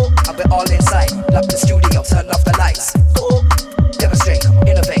 And we're all inside, lock the studio, turn off the lights. Demonstrate,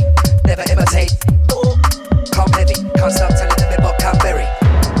 innovate, never imitate. Come heavy, can't stop telling them about Canberry.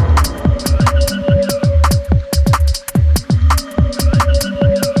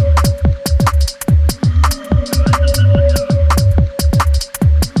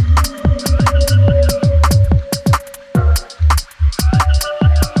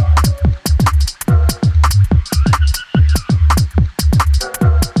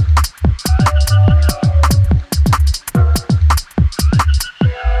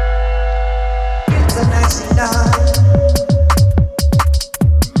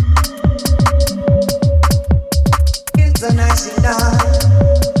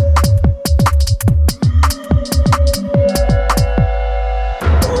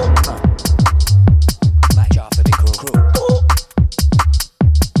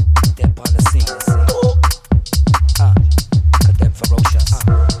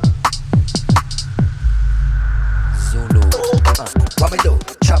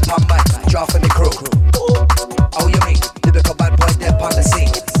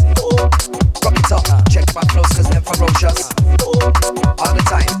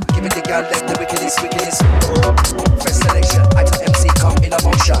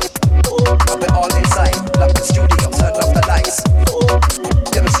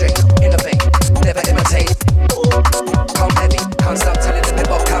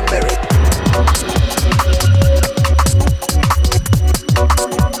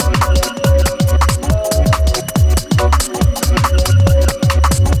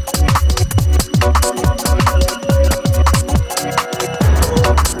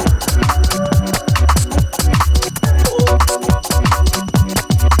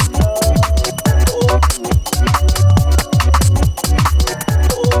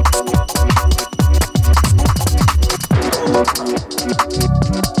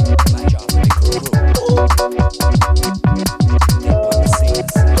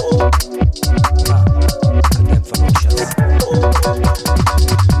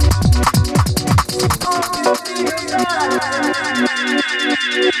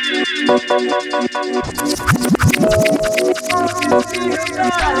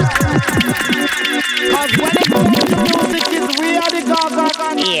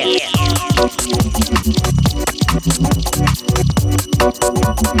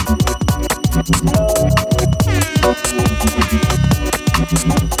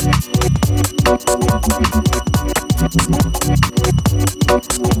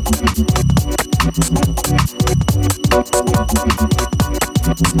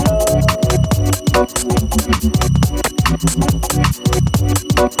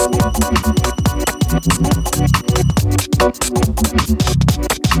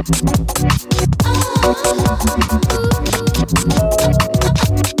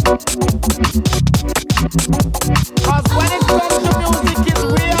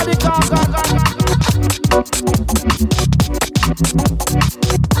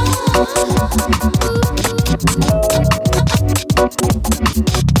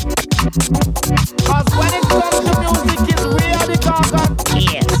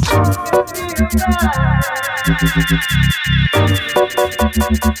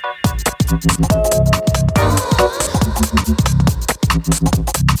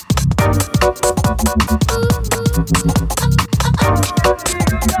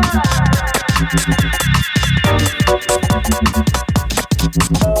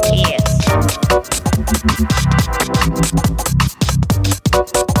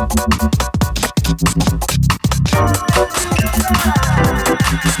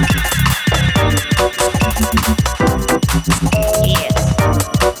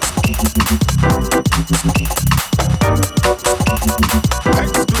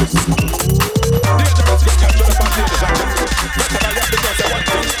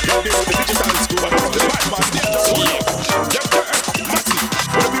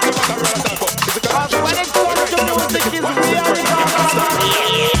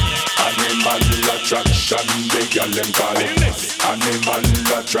 Animal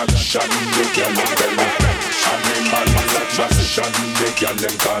attraction, the girl them tell me. Animal attraction, the girl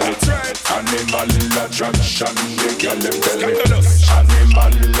them call it. Animal attraction, the girl them tell me.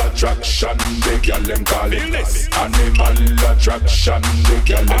 Animal attraction, the girl them call it. Animal attraction, the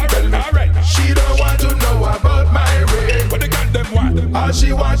girl them tell me. She don't want to know about my ring. What the girl them want? All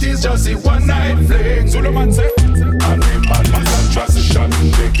she want is just a one night fling. Zulu man say. Animal attraction,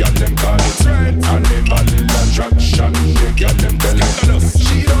 the girl them call it. Animal attraction, the girl them tell me.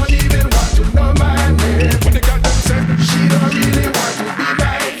 She don't even want to know my name. What the girl them say? She don't really want to be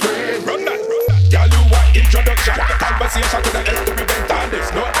my friend. Run that. Girl, you want introduction. Conversation to the help to prevent all this.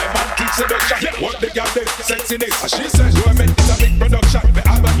 No, I want teach seduction. What the girl them sexiness. She says you meant it's a big production. Me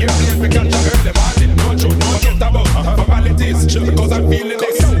have a airplane, we catch a early morning. No truth, no get about formalities. Because I'm feeling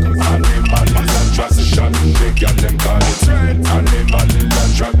this. Animal attraction, the girl them call it. Animal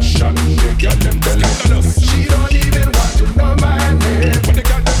attraction, the girl them tell it. She don't even want to know my name. What the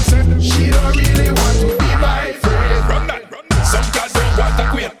girl them say? She don't really want to be my friend. Run that. Some girls don't want to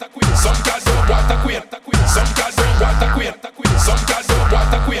quit. Some girls don't want to quit. Some girls don't want to quit. Some girls don't want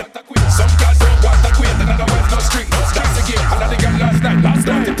to quit. Some girls don't want to quit. And otherwise no string, no stars again. Another girl last night, last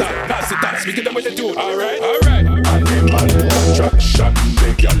time. Speaking them with the dude. Alright. Animal attraction, the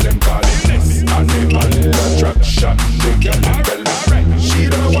girl them call it. Animal attraction, the girl them tell me. She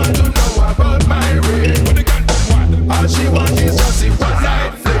don't want to know about my ring. What the girl them want? All she want is just a one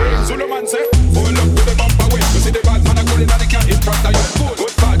night fling. Zulu man say, pull up to the bumper way. We see the bad man a calling and the cat in front of you.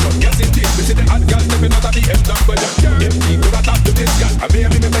 Good bad, just guess it is. We see the hot girl stepping out of the BMW. If he could have tapped to this girl, I may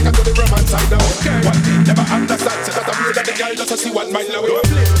have take her to the romance side now. One thing never understand, say that I'm here that the girl just to see what my love will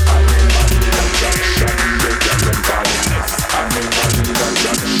play. Attraction, the girl them call it. Animal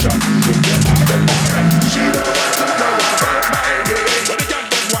attraction, the girl them tell me. She don't want to know about my name. What the girl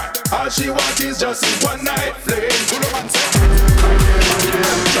them want? All she wants is just a one night fling. Who the man say?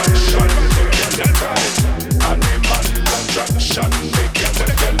 Animal attraction, the girl them call it. Animal attraction, the girl them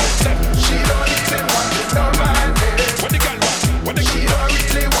tell me. She don't even want to know my name. What the girl want? What the girl want? She don't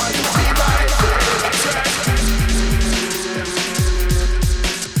really want to be my friend. That's right.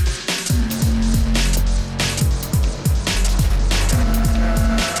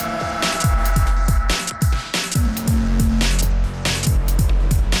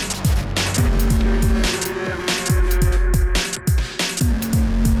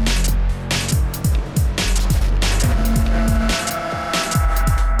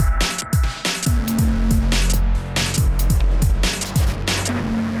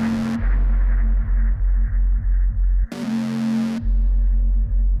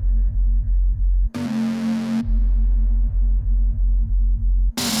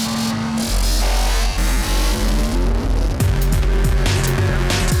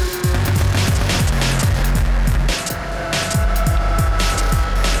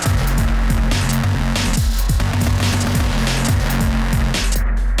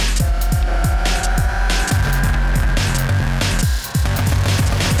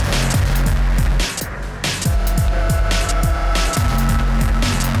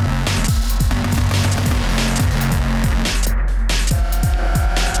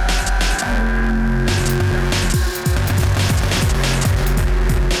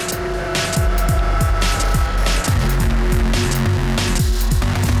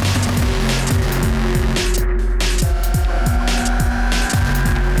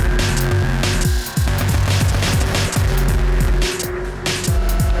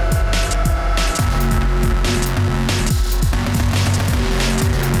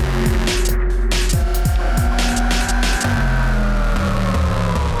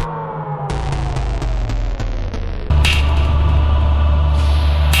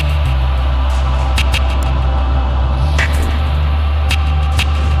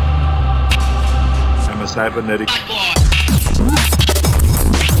 Cybernetic.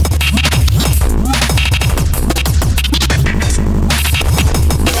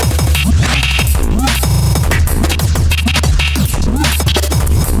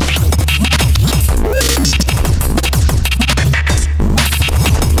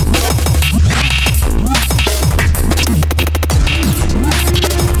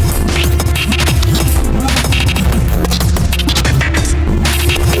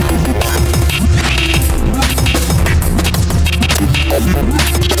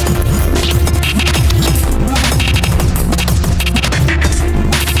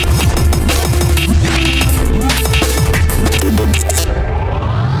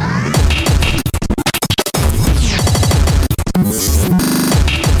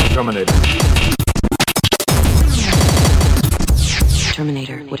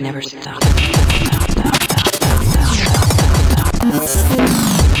 Terminator would never stop.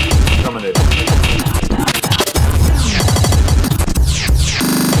 Terminator.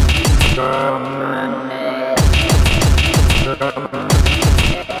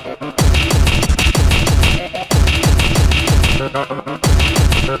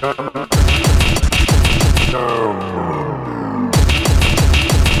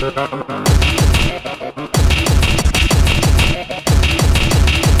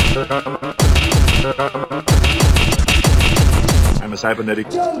 I'm a cybernetic.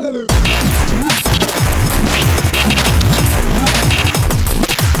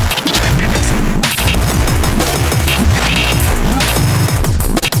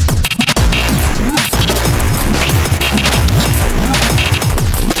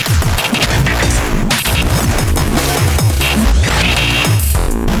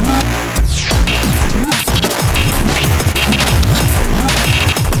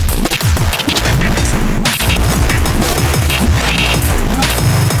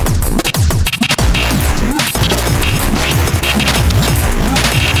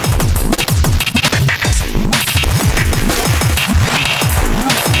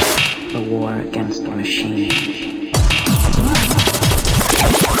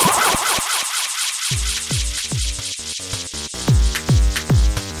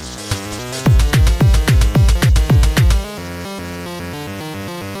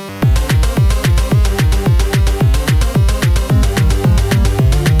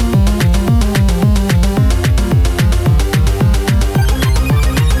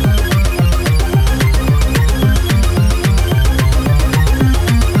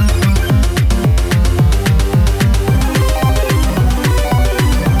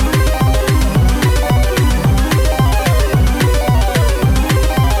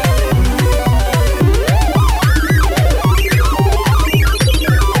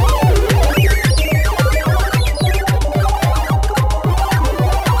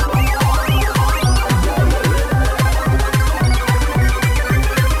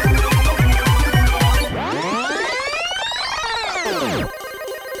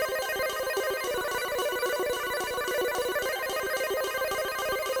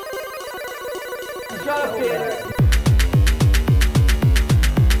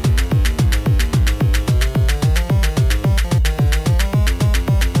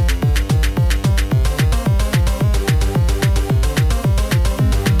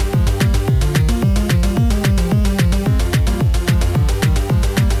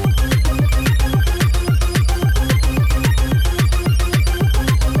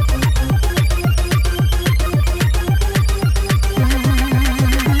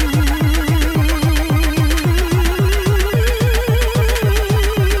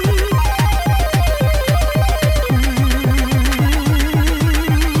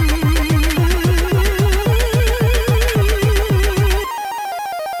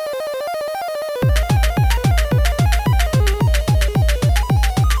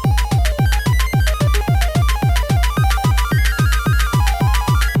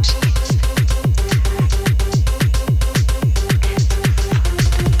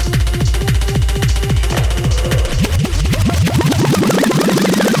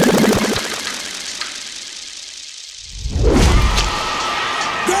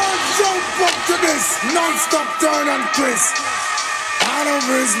 Non-stop turn and twist. Out of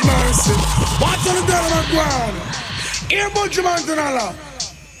his mercy. Watch on the down on the ground. Here, Bunch Mountain Allah.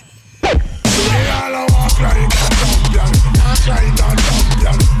 They all walk like a champion. Walk like a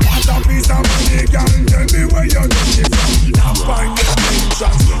champion. What a piece of money, girl. Tell me where you're getting from. Now find your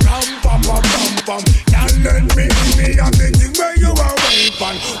entrance. Ram, pam, pam, pam, pam. Can't let me in me. I'm the thing where you are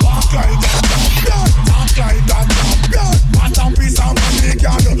waving. Walk like a champion. Talk like a champion. What a piece of money,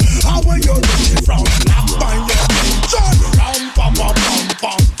 girl. How are you getting from? Now find your entrance. Ram, pam, pam, pam,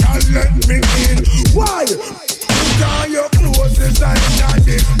 pam. Can't let me in. Why? Put on your clothes inside that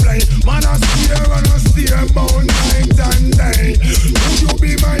display. Man, I steer and I steer about night and day. Would you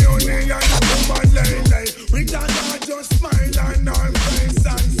be my only and you my lady? We can not just smile on our face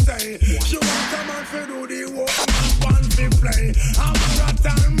and say she want a man to do the work, not one to play. I'm a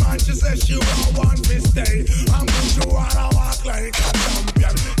time man, she says she want one to stay. I'm going to wanna walk like a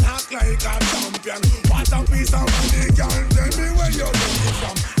champion, act like a champion. What a piece of money, girl, tell me where you're looking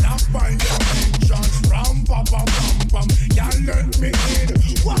from. Now find your entrance, ram, pam, pam, pam, pam. Can't let me in.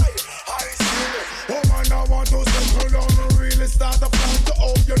 Why? I see. Oh man, I want to settle down and really start a plan to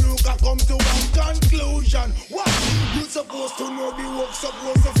how you look and come to one conclusion. What? You supposed to know the work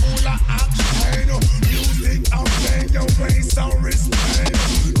supposed to full of action. Music and playing your waist and respect.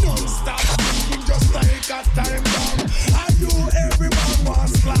 Don't stop thinking, just take a time down. I do every man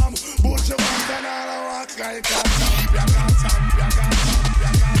was slam, but you want another walk like a champion, a champion, a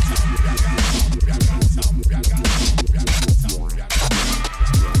champion, a champion, a champion, a champion.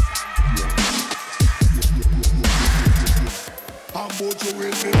 But you will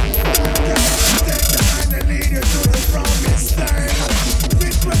be take the hand and lead you to the promised land.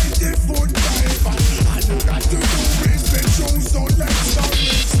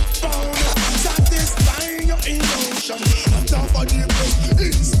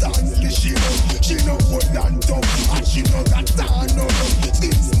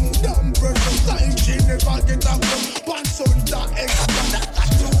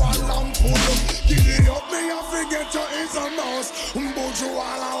 you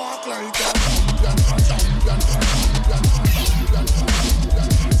wanna walk like a champion.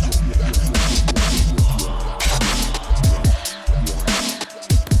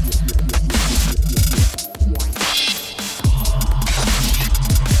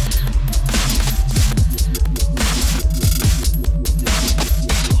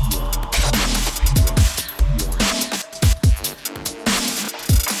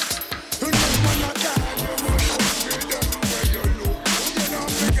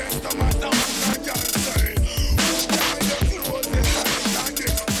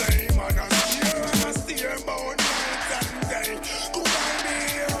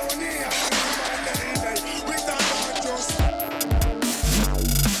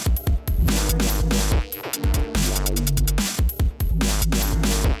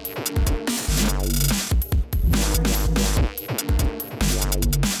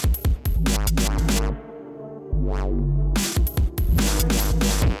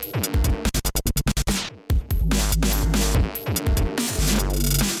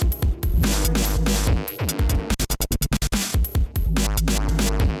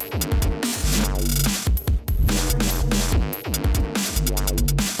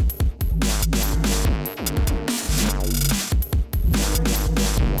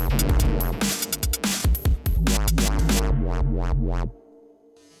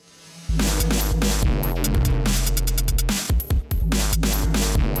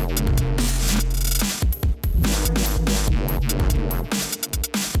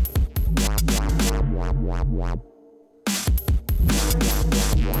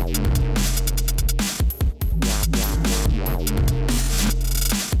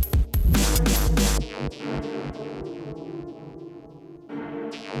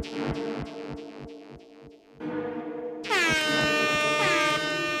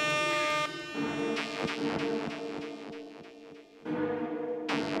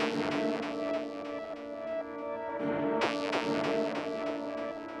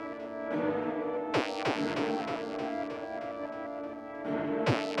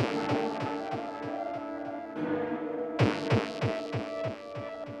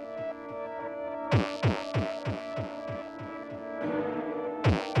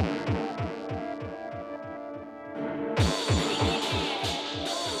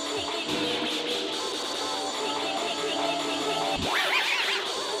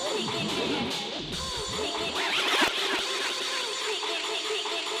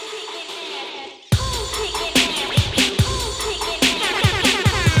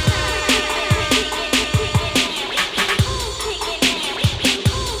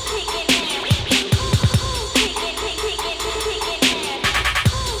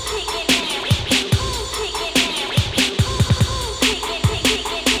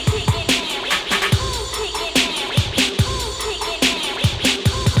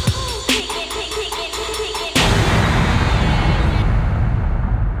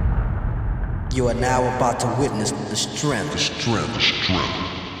 You are now about to witness the strength of street knowledge.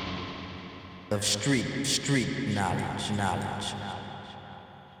 The strength street knowledge.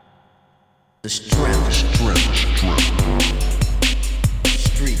 The strength.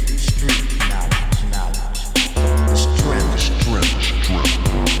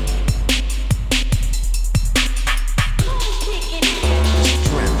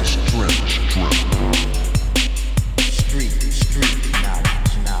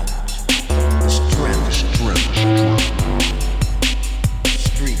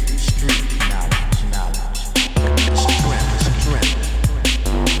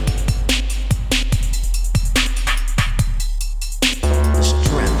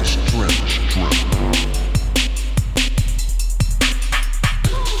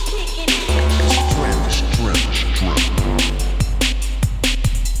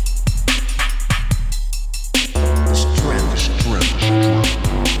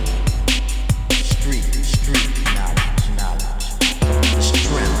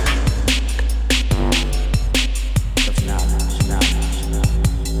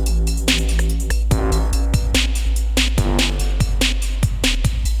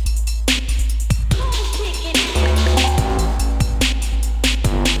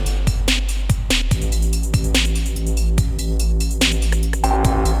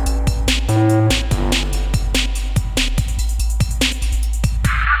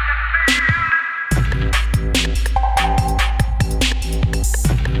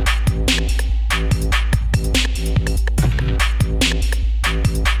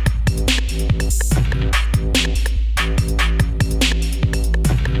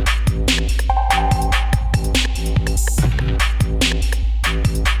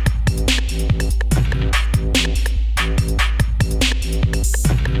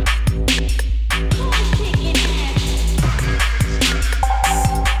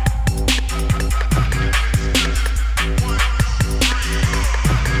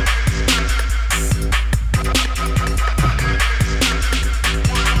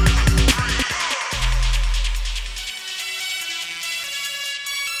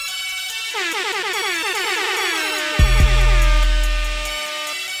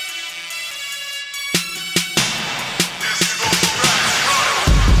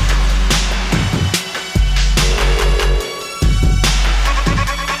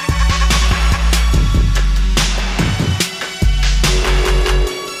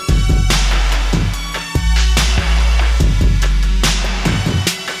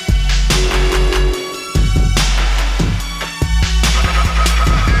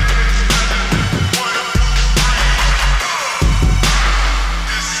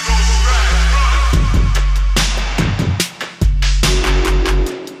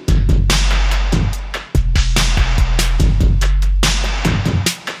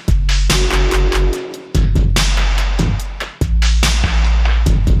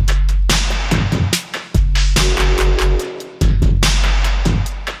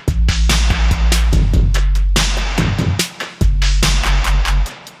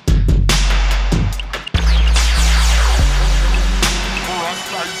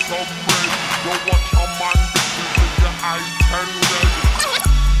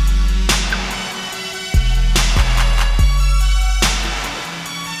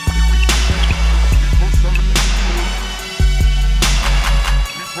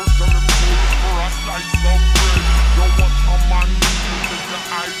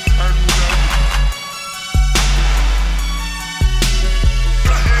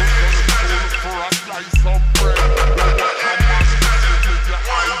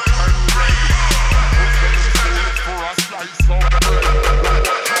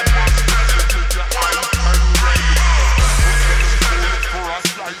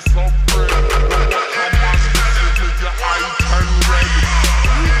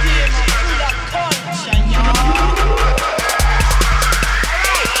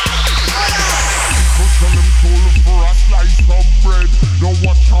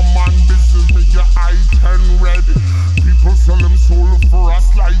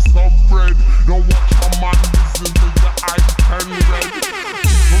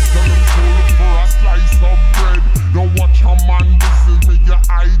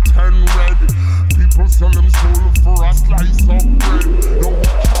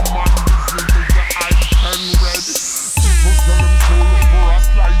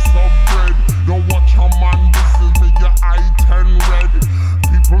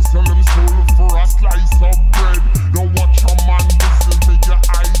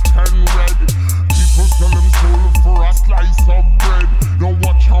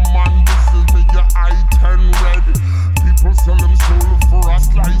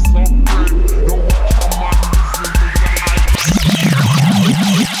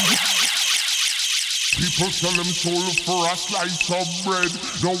 Sell them soul for a slice of bread.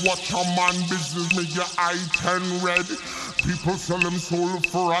 Don't watch a man business, make your eye turn red. People sell them soul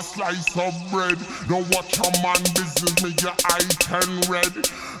for a slice of bread. Don't watch a man business, make your eye turn red.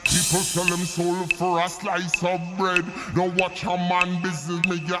 People sell them soul for a slice of bread. Don't watch a man business,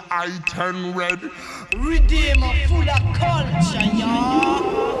 make your eye turn red. Redeemer full of culture,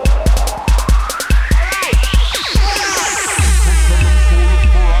 y'all.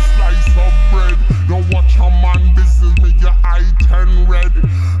 Don't watch a man business, make your eye turn red.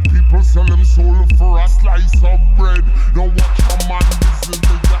 People sell them soul for a slice of bread. Don't watch a man business,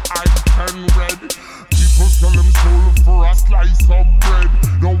 make your eye turn red. People sell them soul for a slice of bread.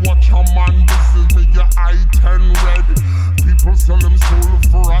 Don't watch a man business, make your eye turn red. People sell them soul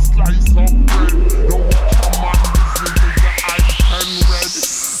for a slice of bread. Don't watch a man business, make your eye turn red.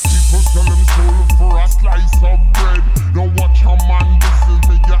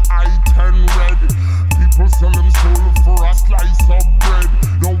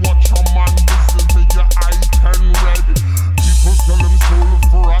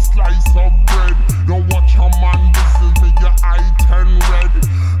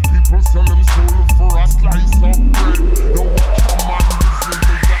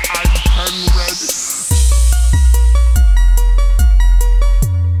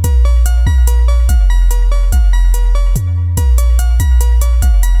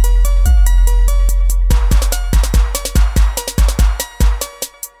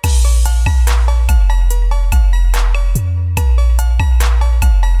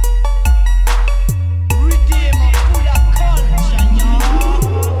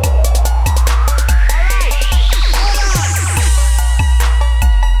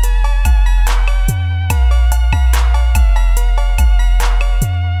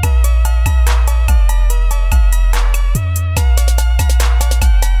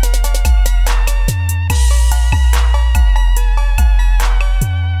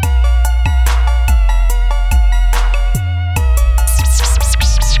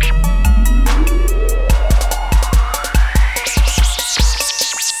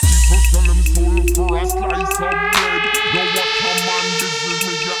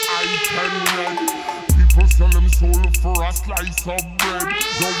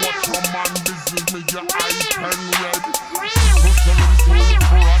 business, make your eye turn red. People selling soul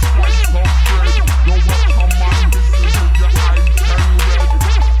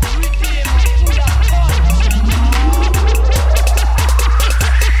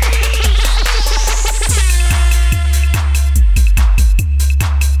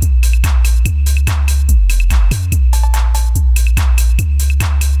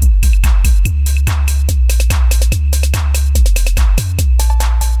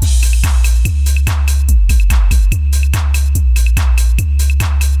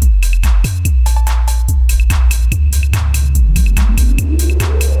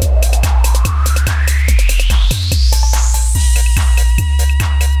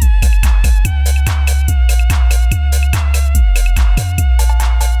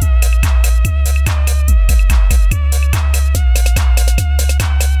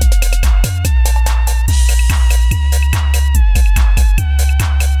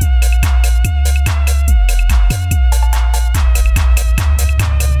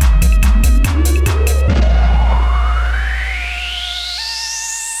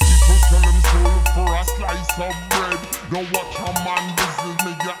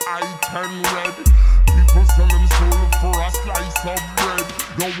for a slice of bread.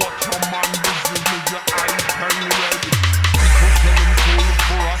 Know what come on business, make your eye turn red.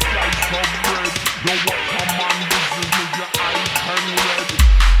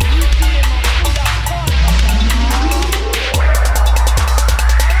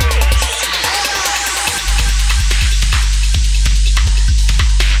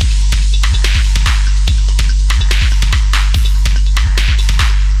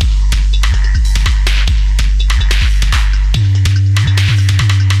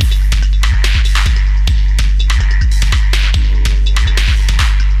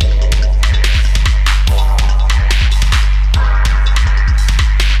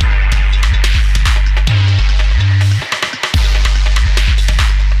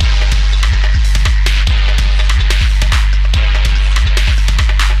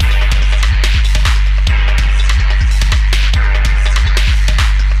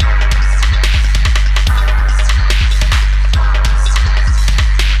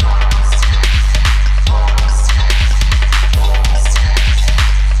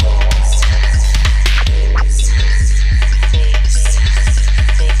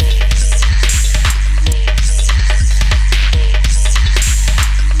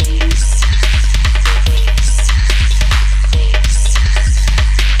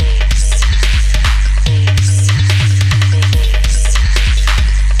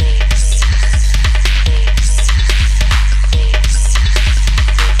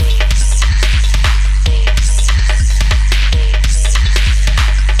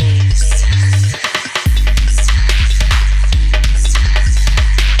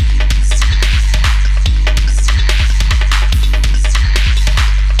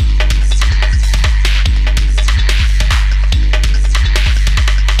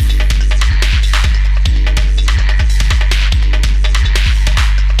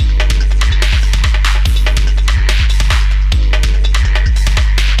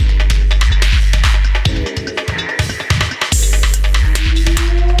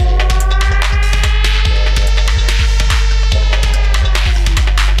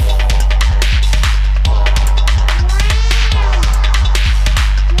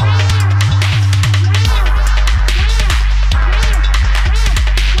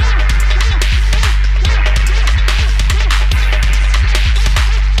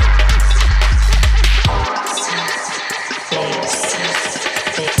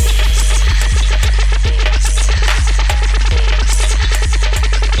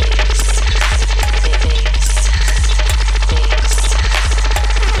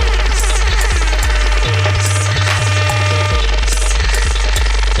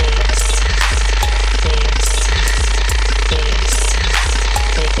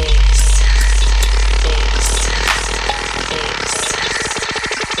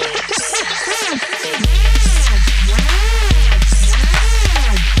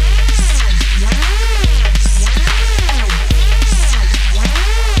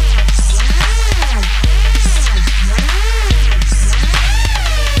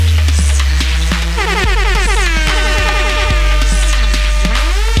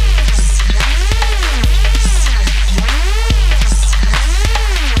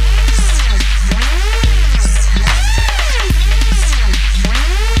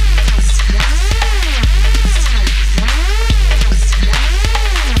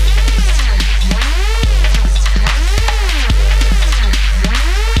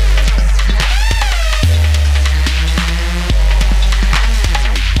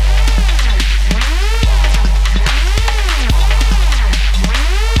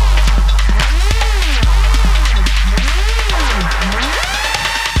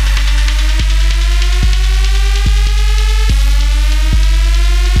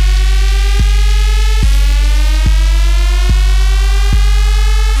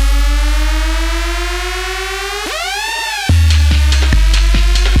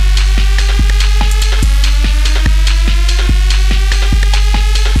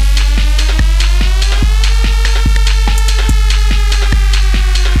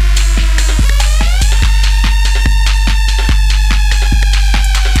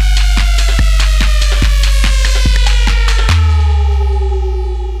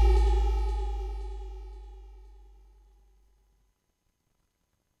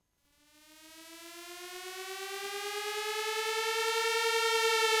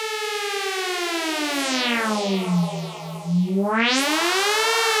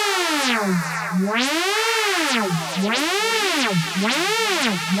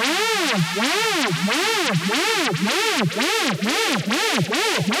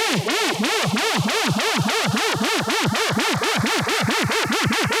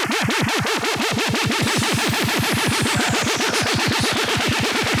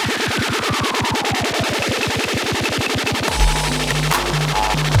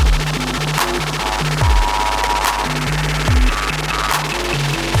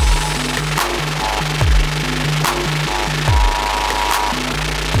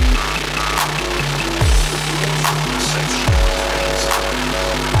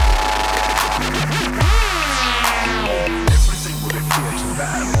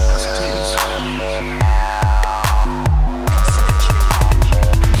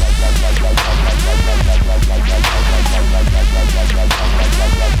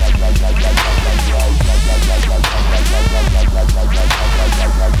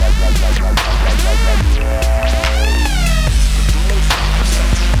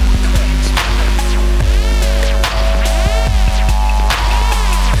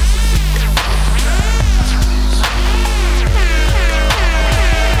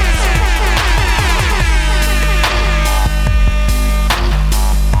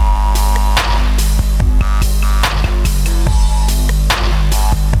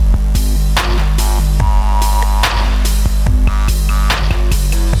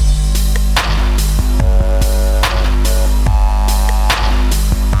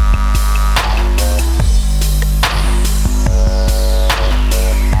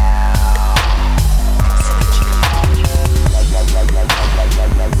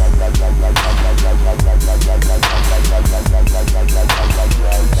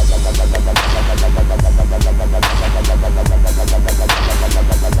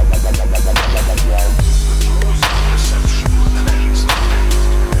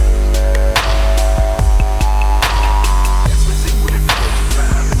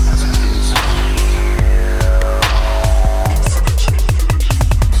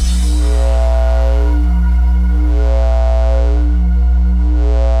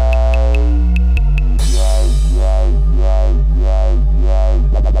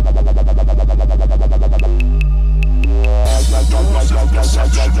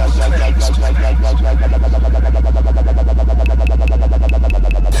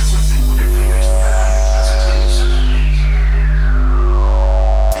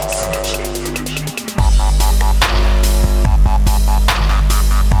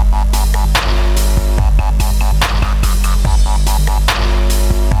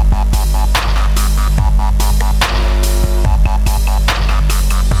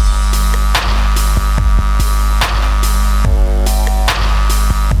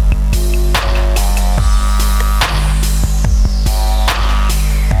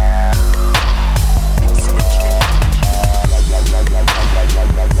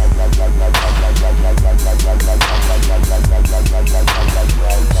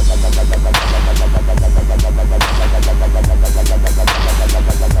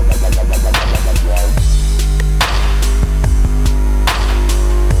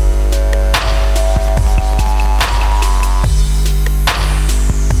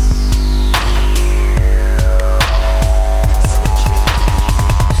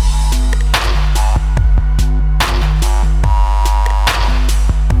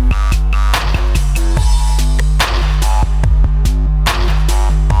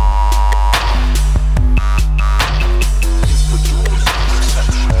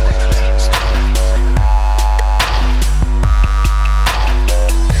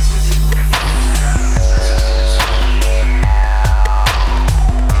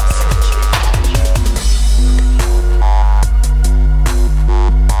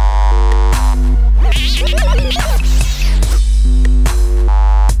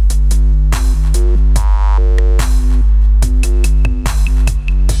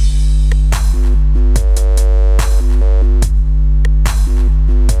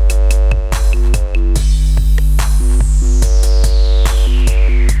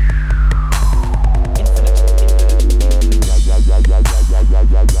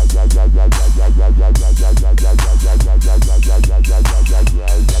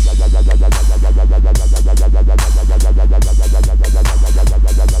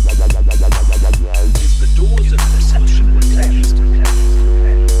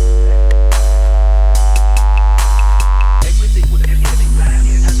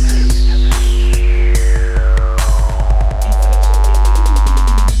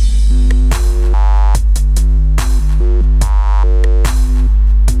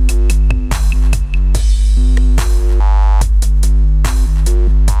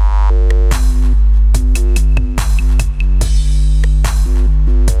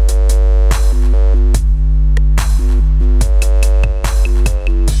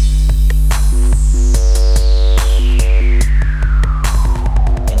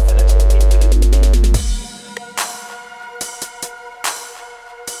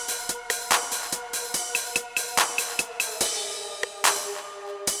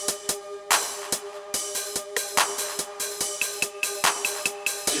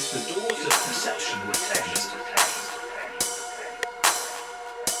 The doors of perception were closed.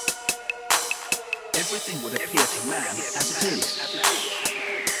 Everything would appear to man as it is.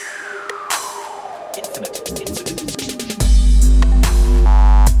 Infinite.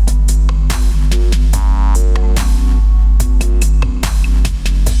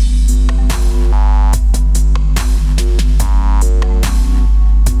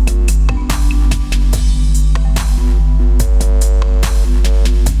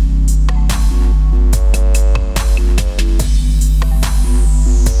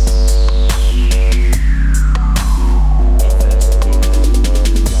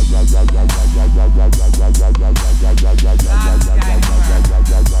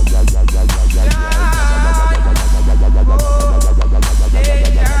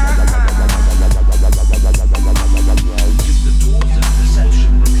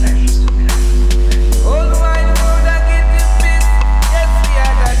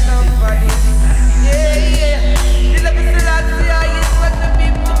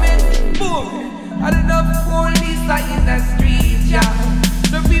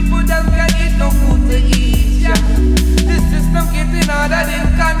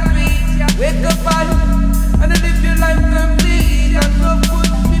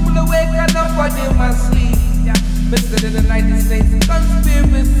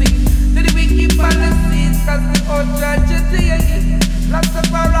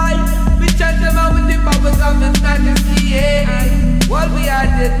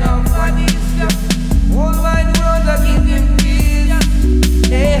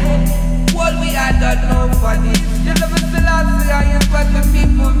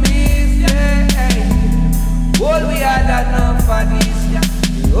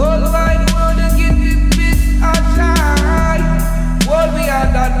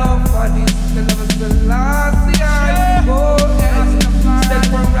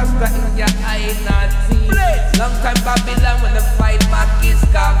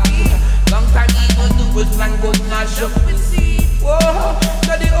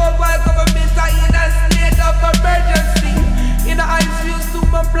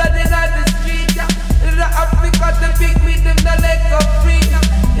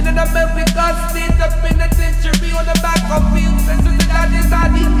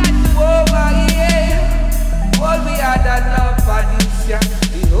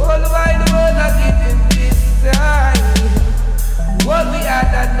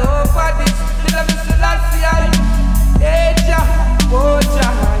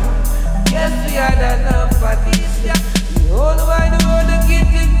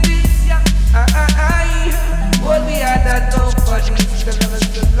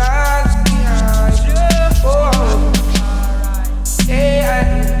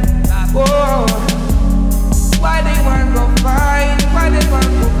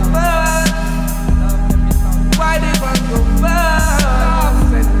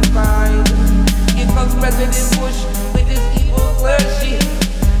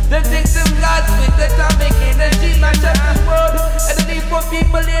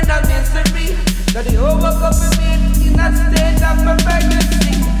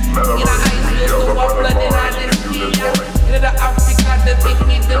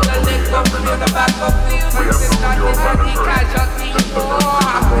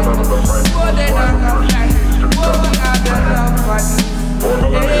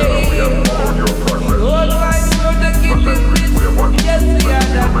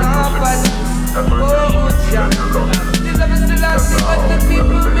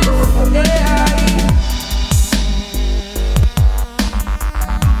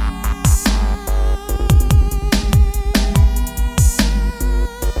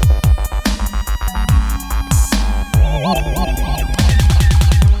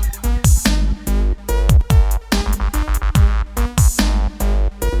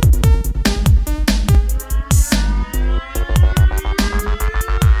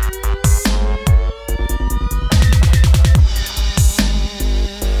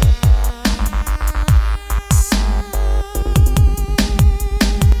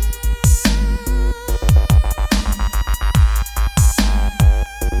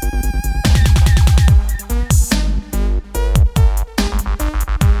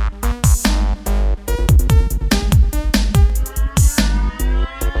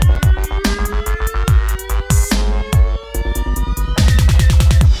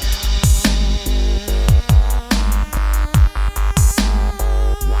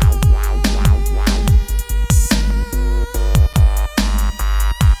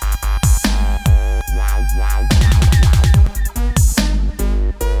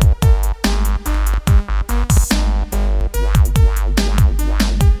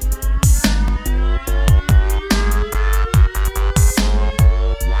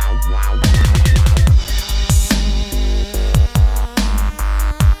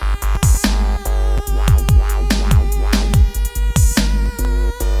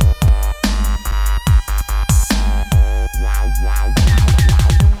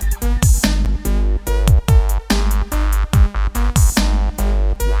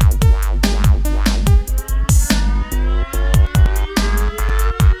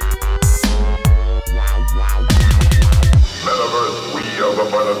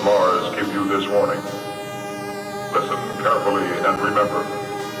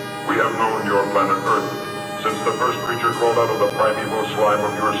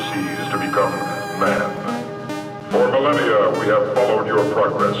 your seas to become man. For millennia, we have followed your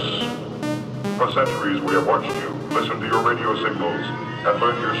progress. For centuries, we have watched you, listened to your radio signals, and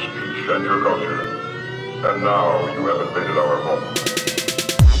learned your speech and your culture. And now you have invaded our home.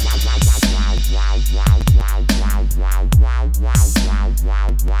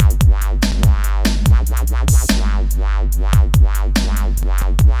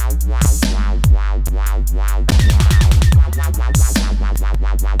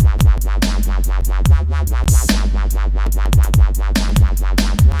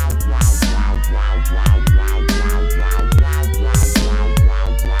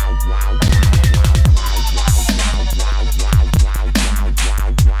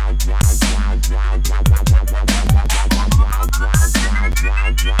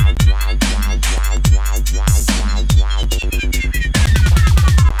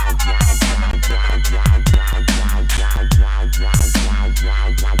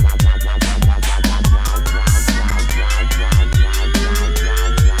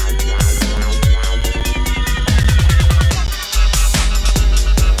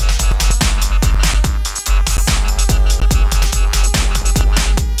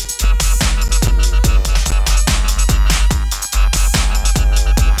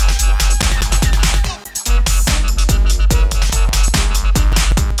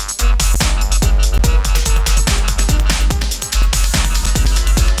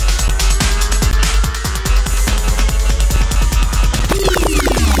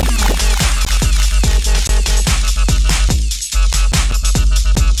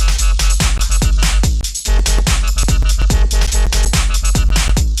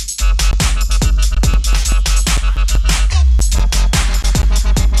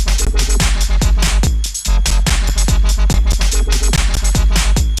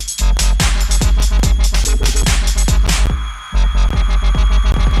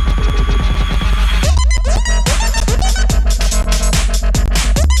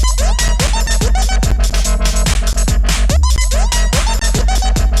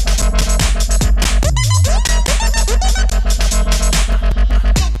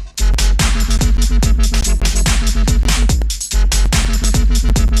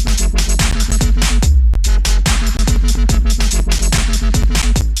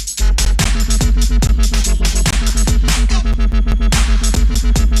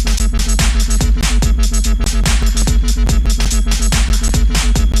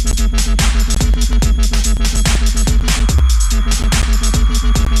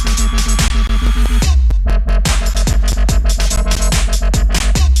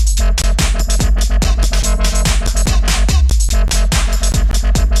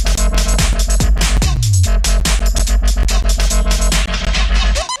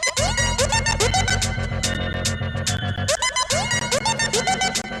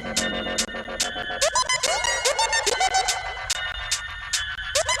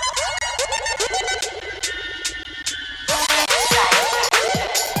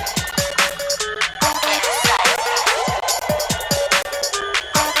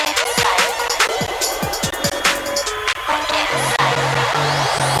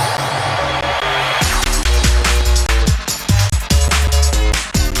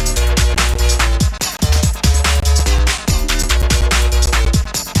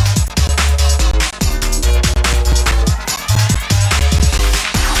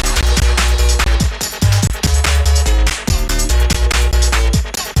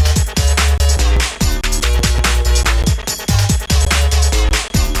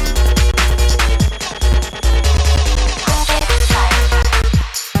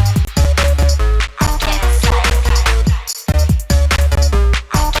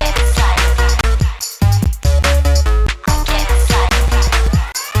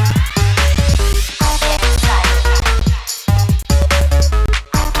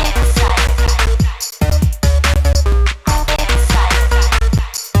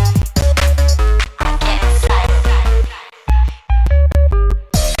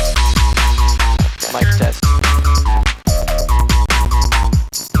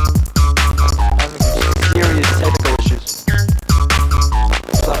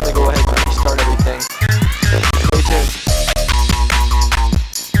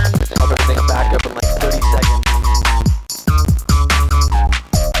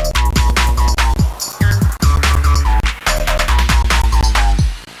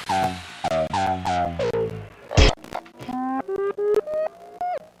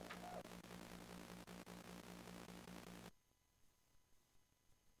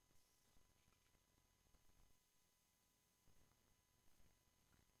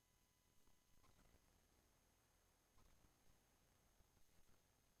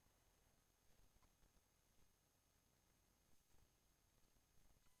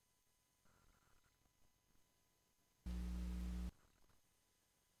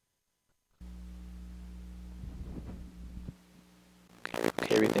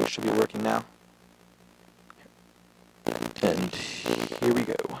 everything should be working now. And here we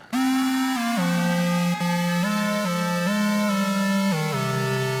go.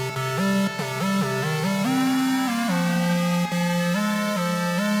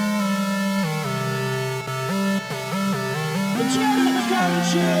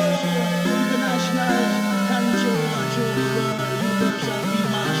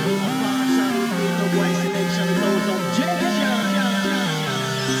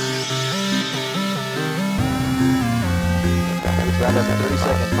 Round up to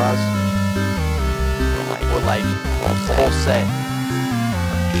 30-second pause. Or like the whole set.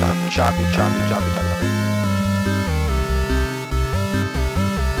 Choppy.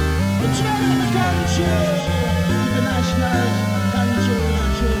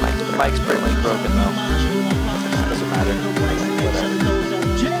 The mic's pretty much broken though. Doesn't matter. Whatever.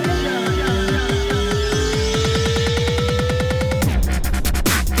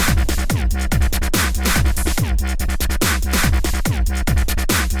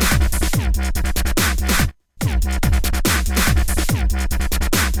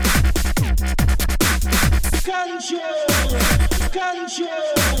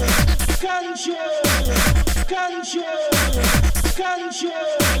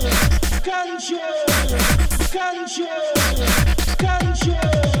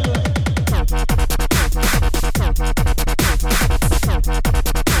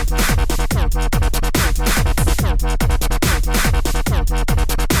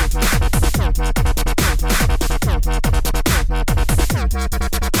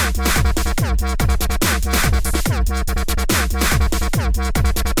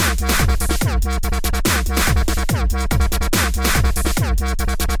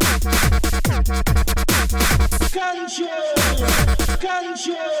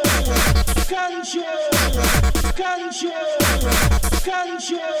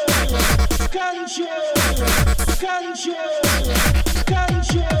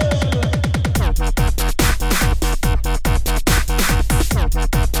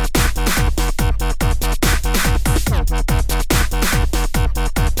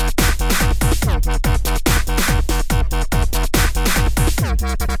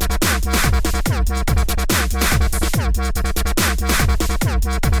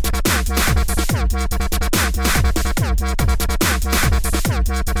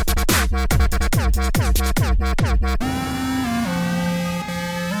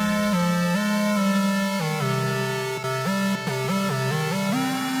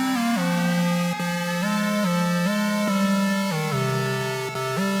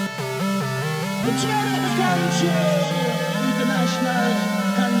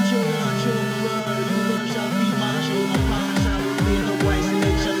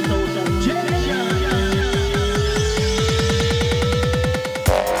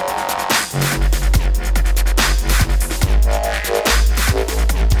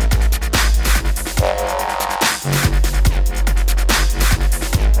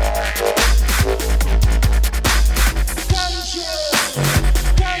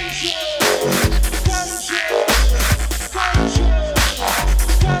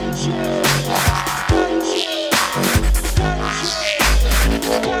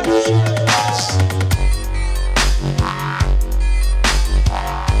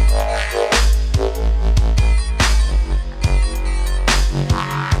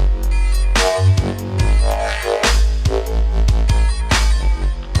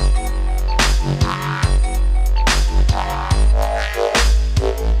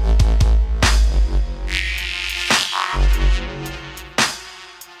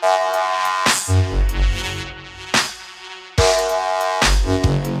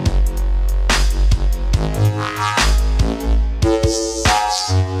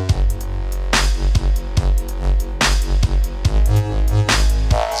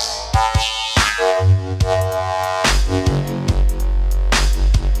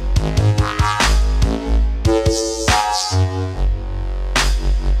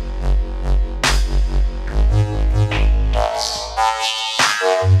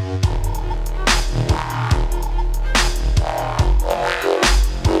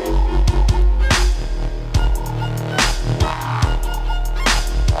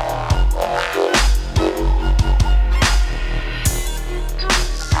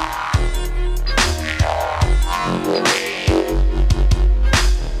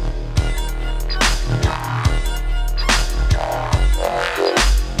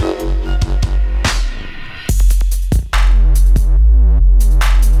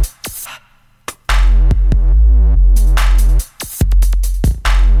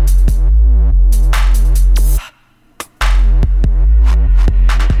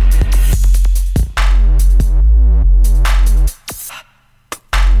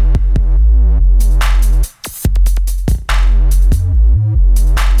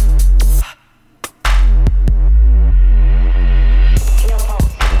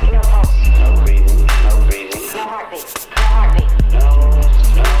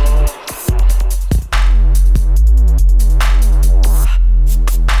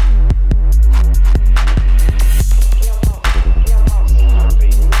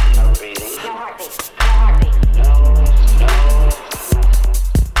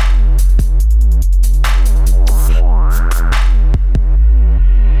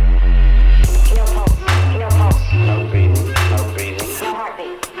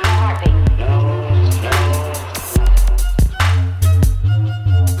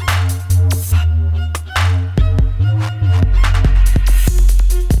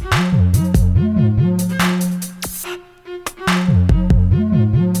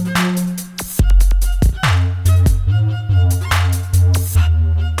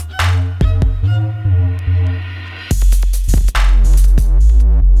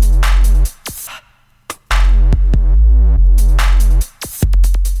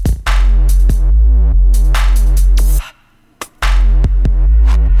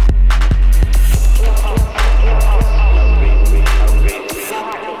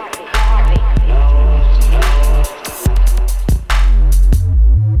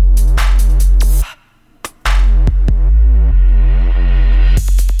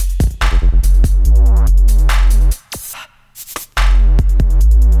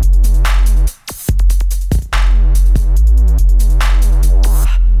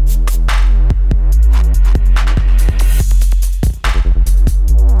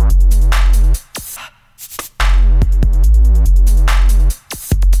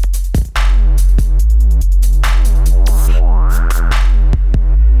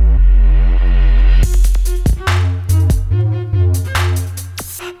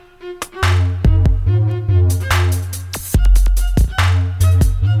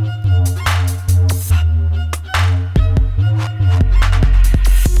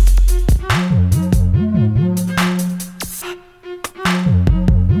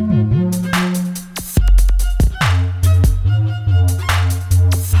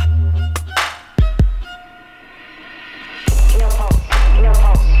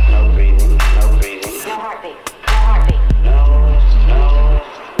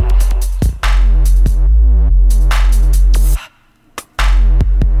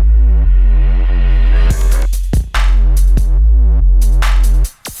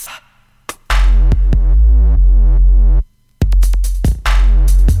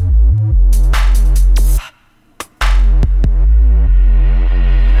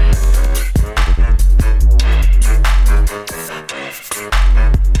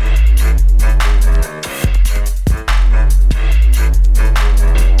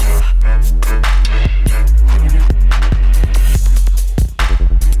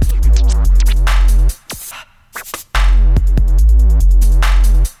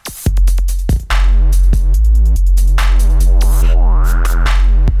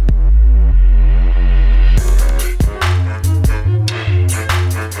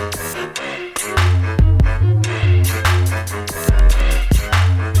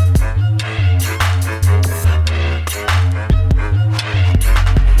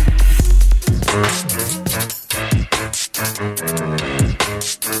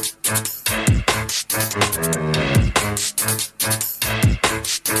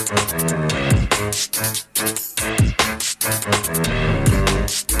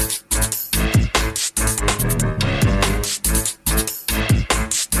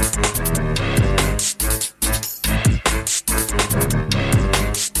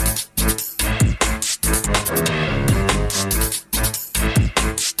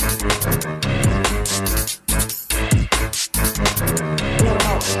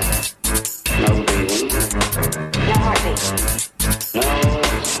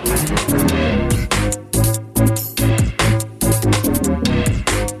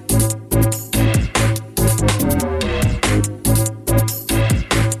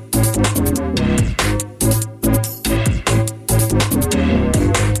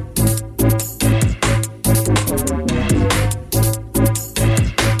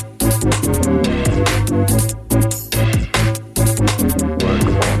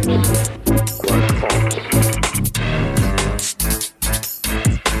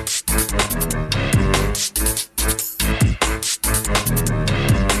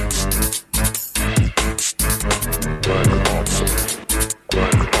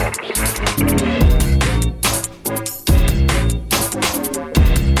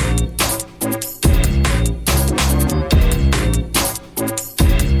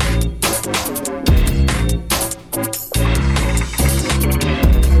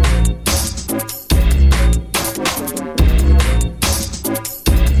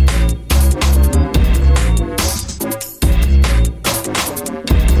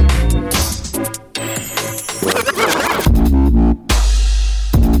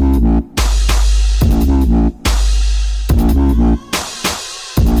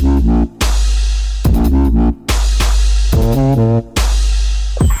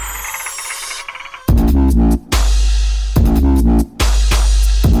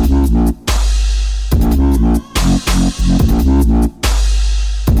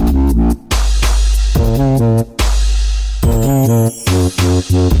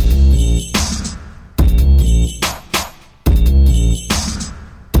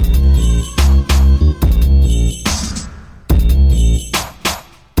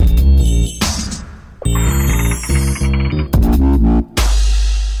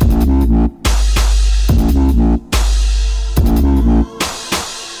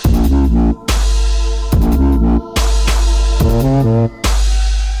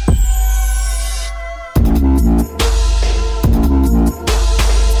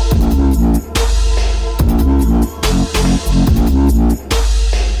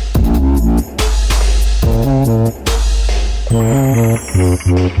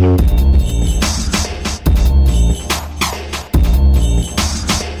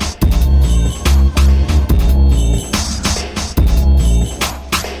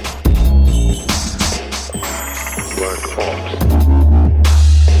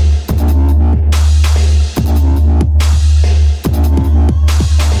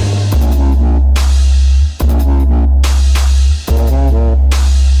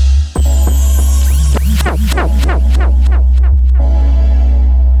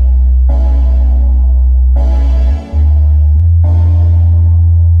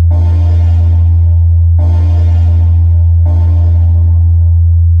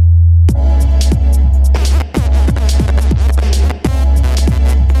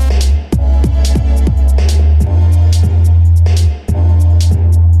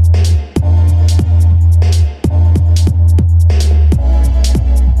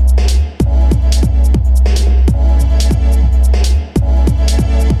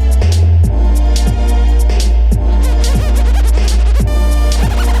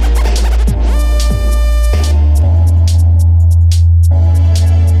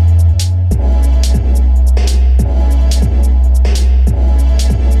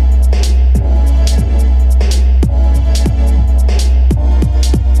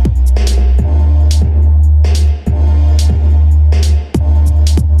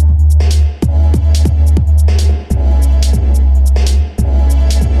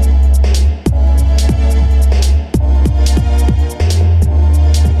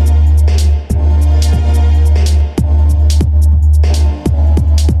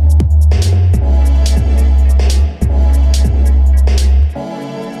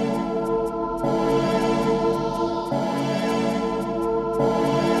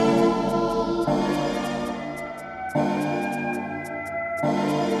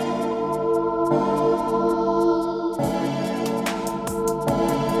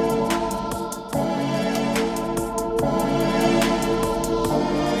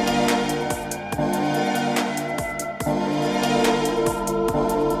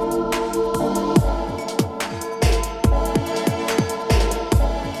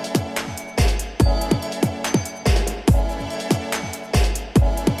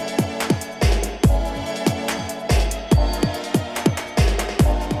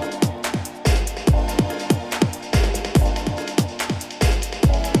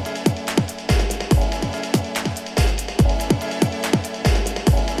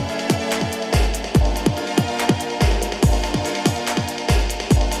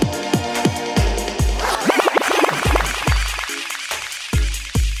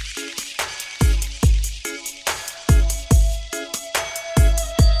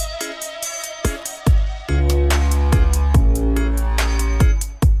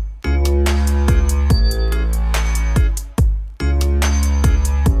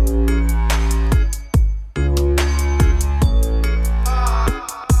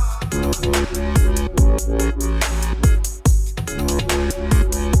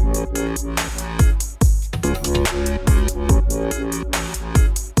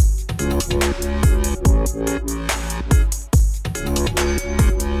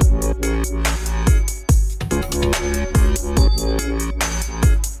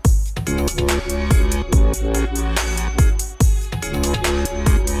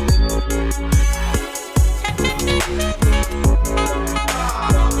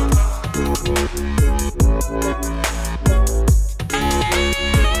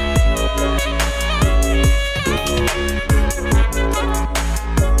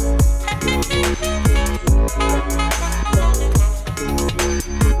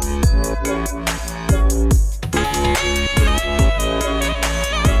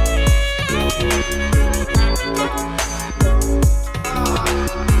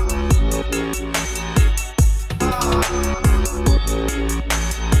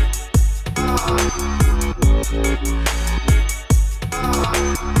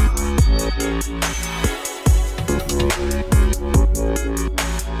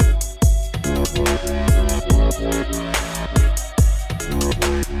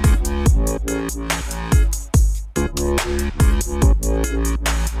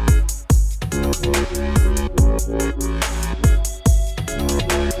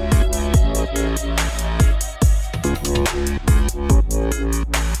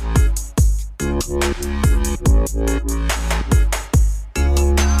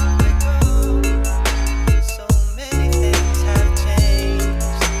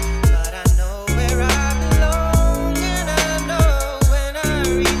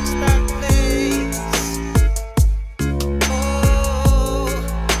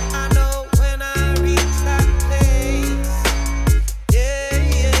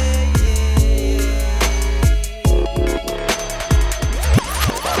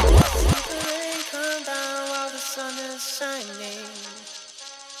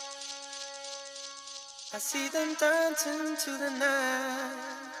 dancing to the night.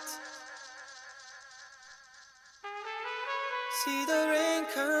 See the rain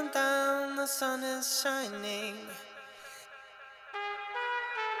come down, the sun is shining.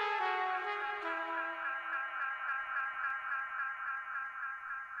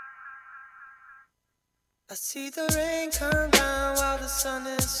 I see the rain come down while the sun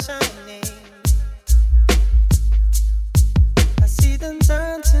is shining. I see them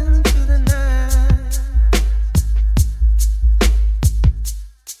dancing to the night.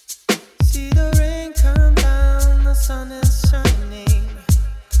 See the rain come down, the sun is shining.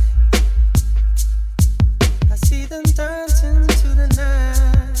 I see them dancing to the night.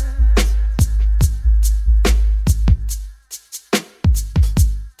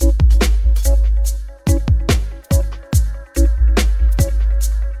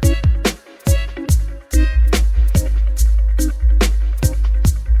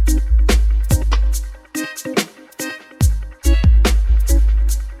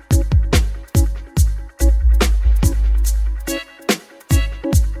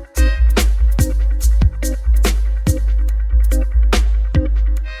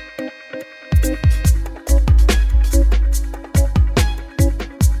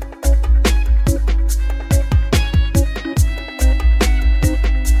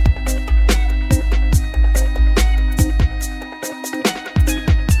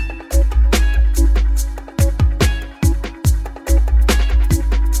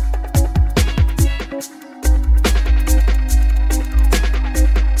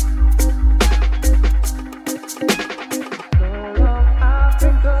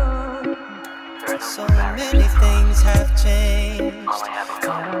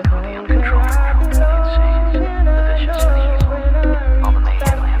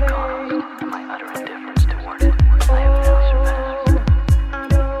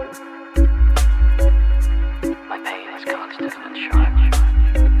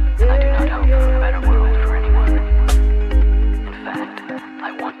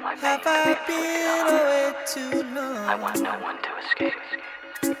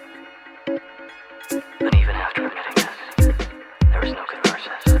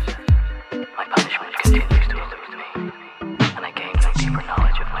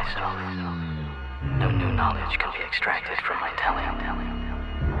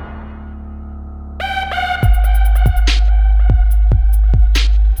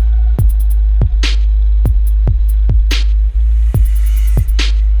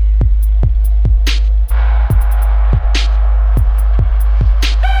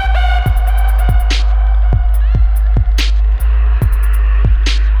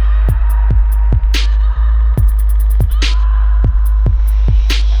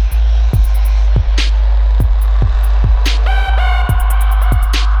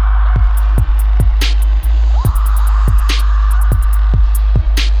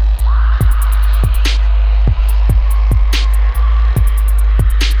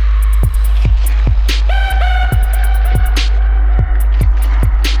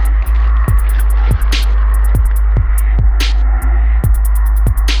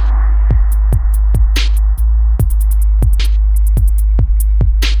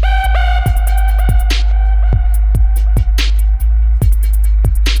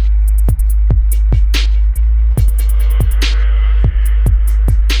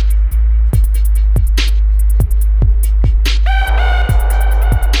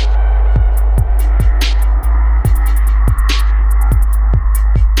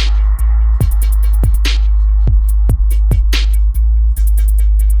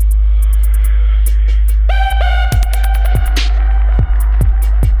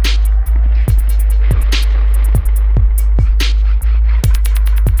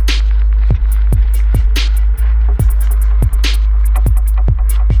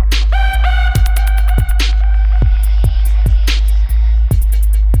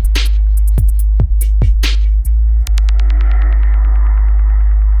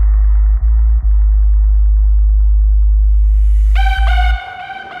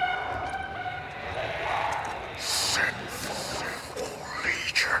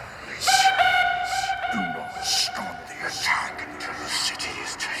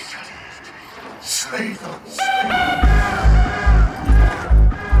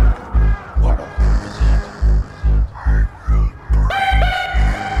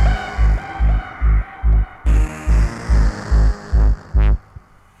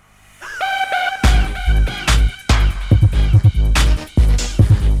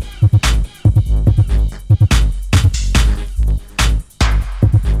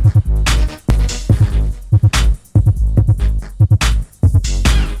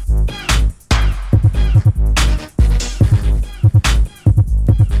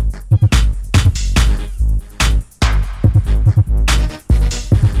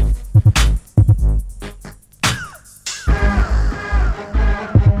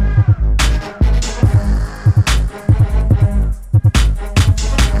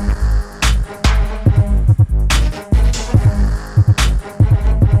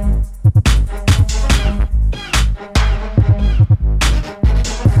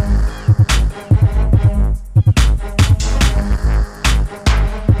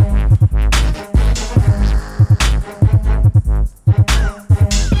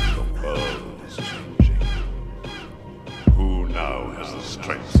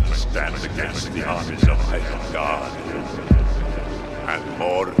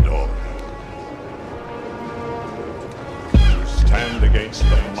 Mordor. To stand against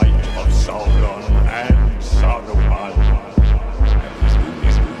the might of Sauron and Saruman.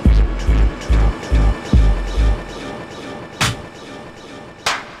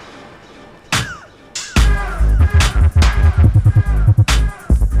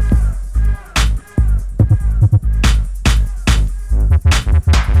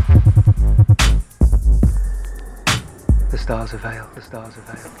 The stars avail, the stars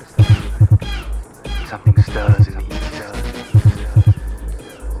avail, the stars avail. Something stirs in the ether.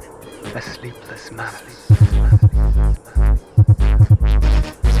 A sleepless mass. The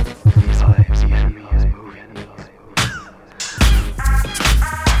eye of the enemy is moving.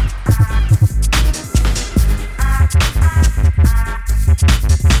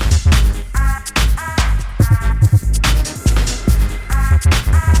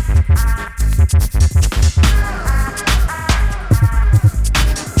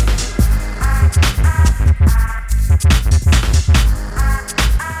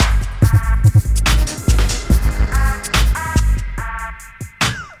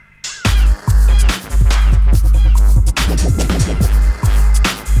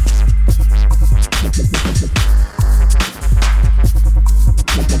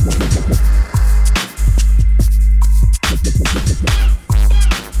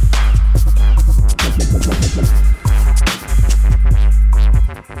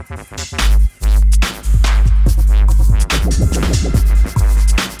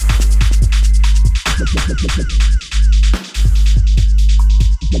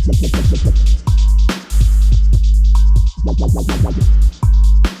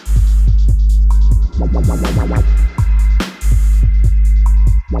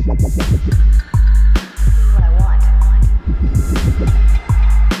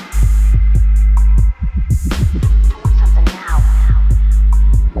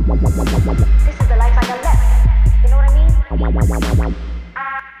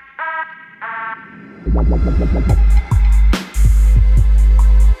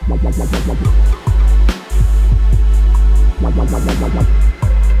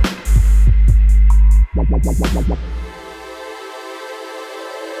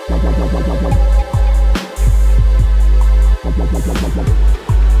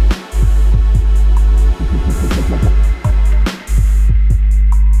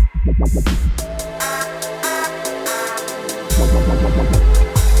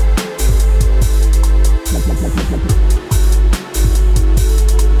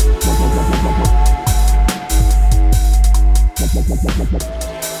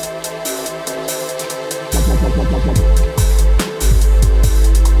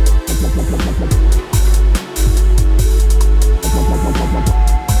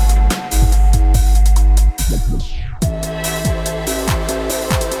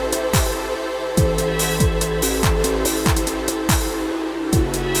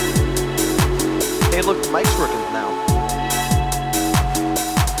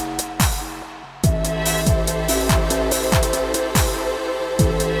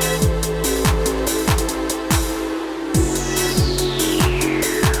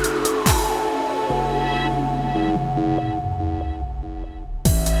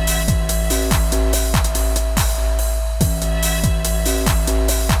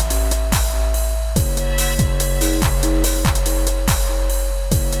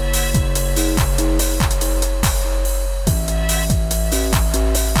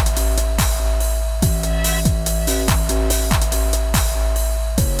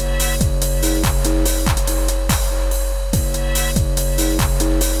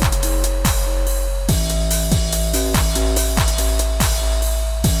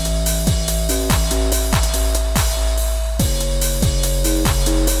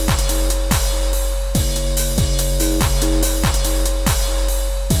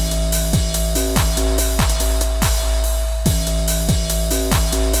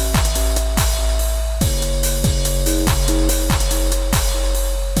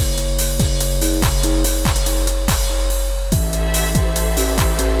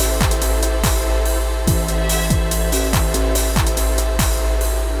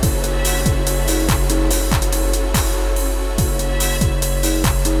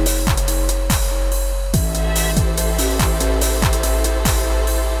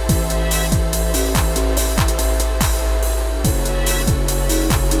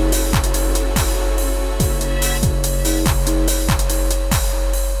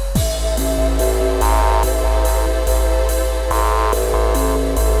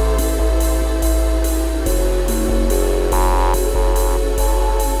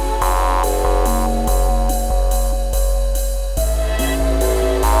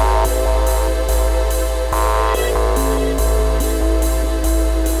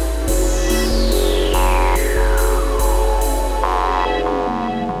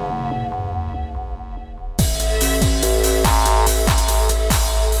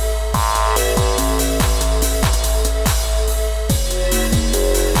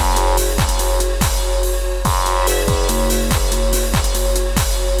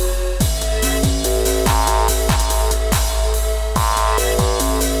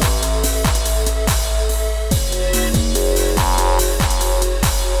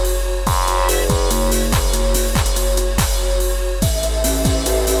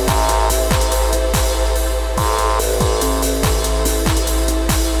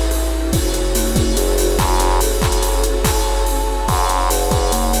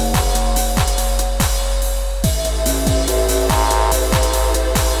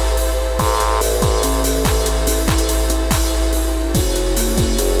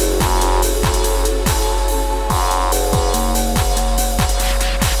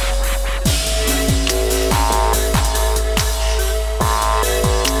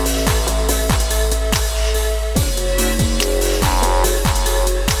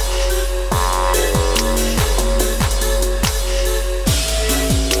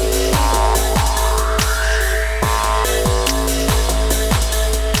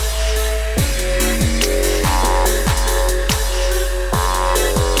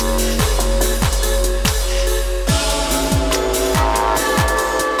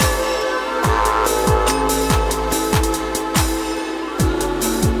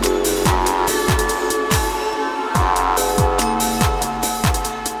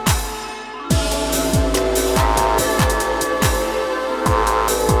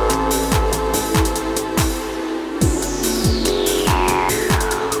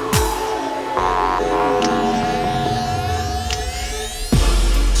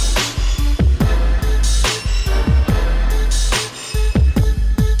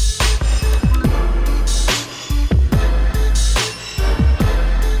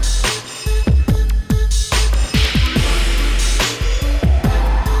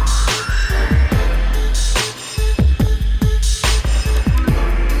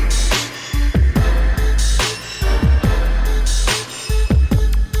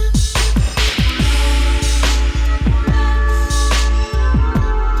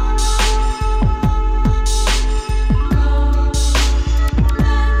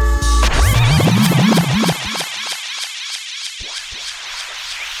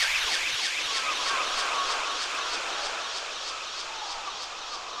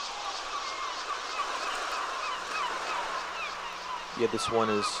 Yeah, this one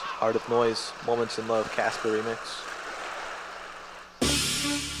is Art of Noise, Moments in Love, Casper remix.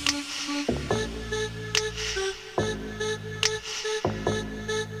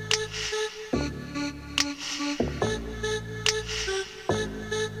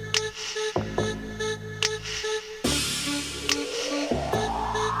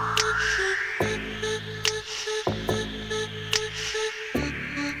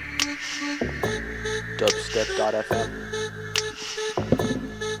 Dubstep.fm.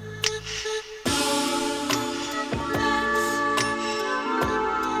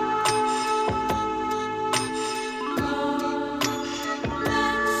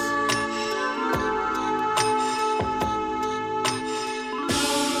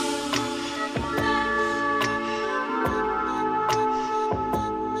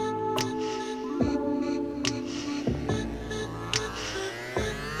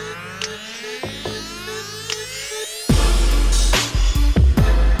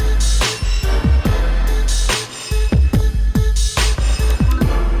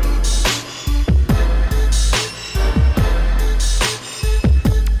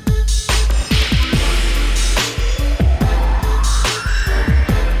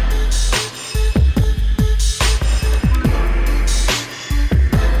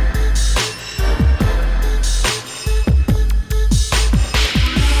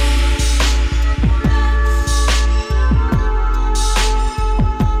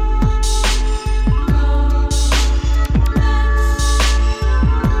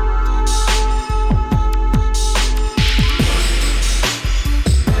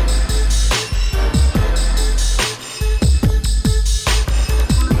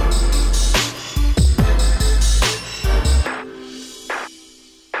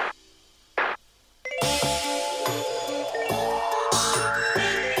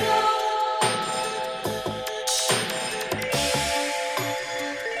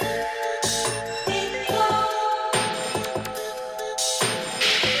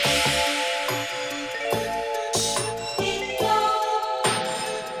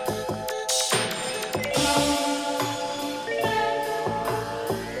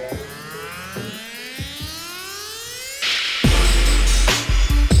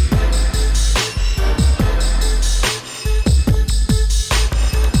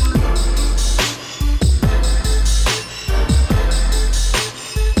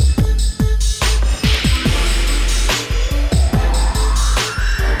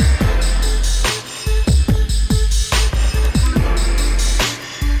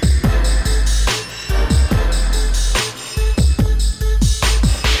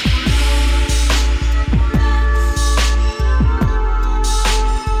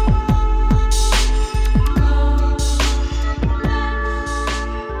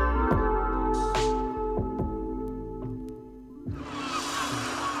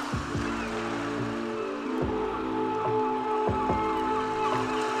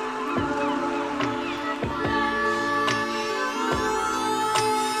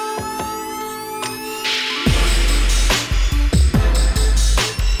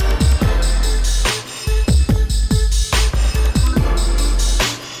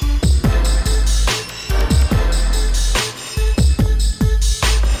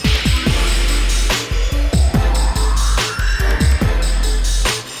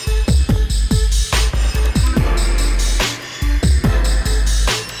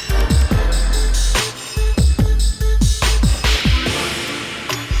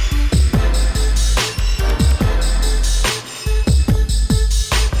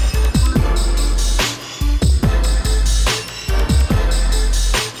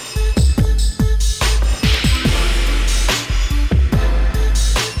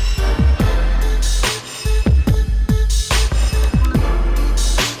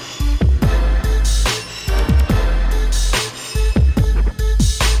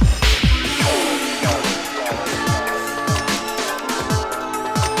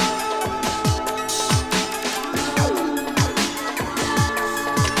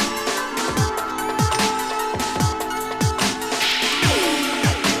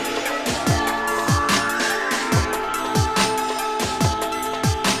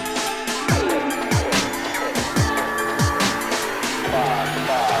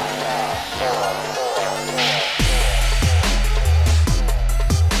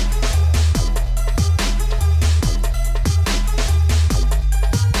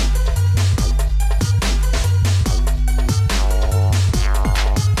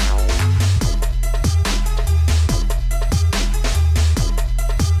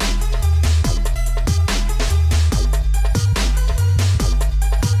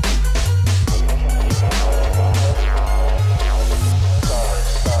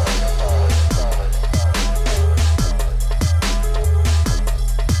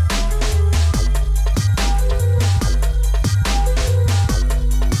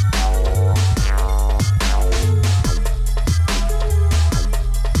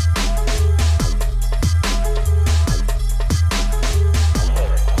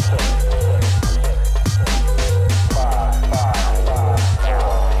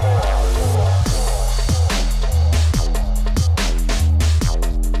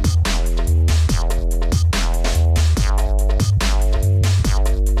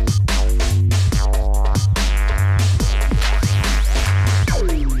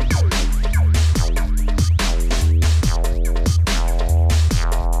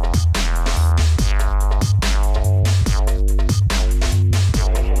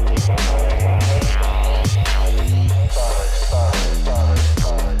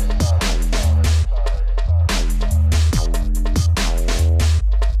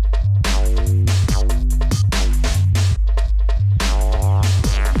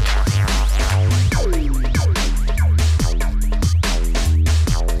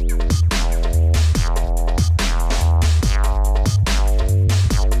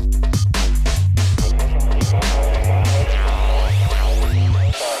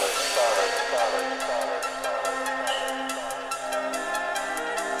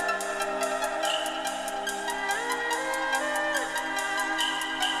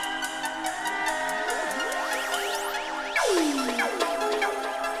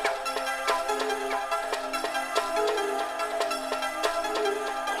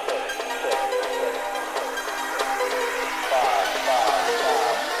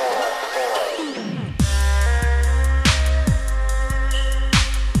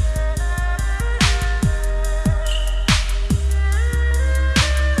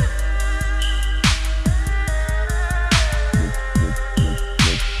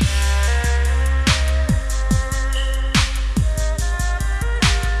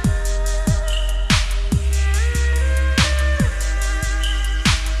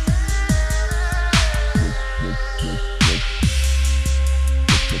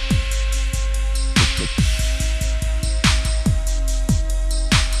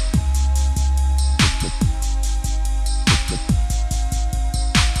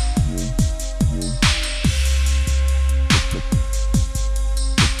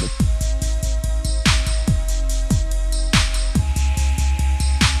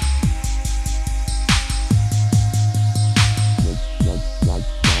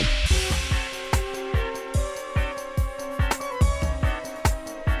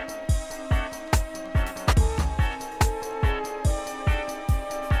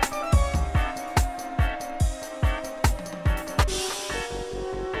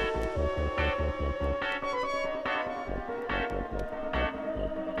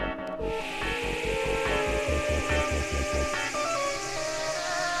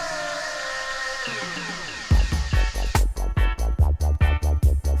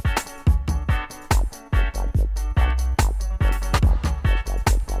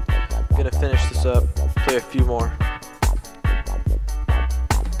 play a few more.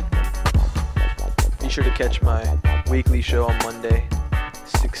 Be sure to catch my weekly show on Monday,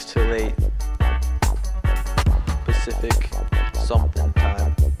 6 till 8 Pacific something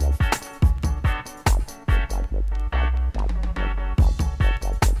time.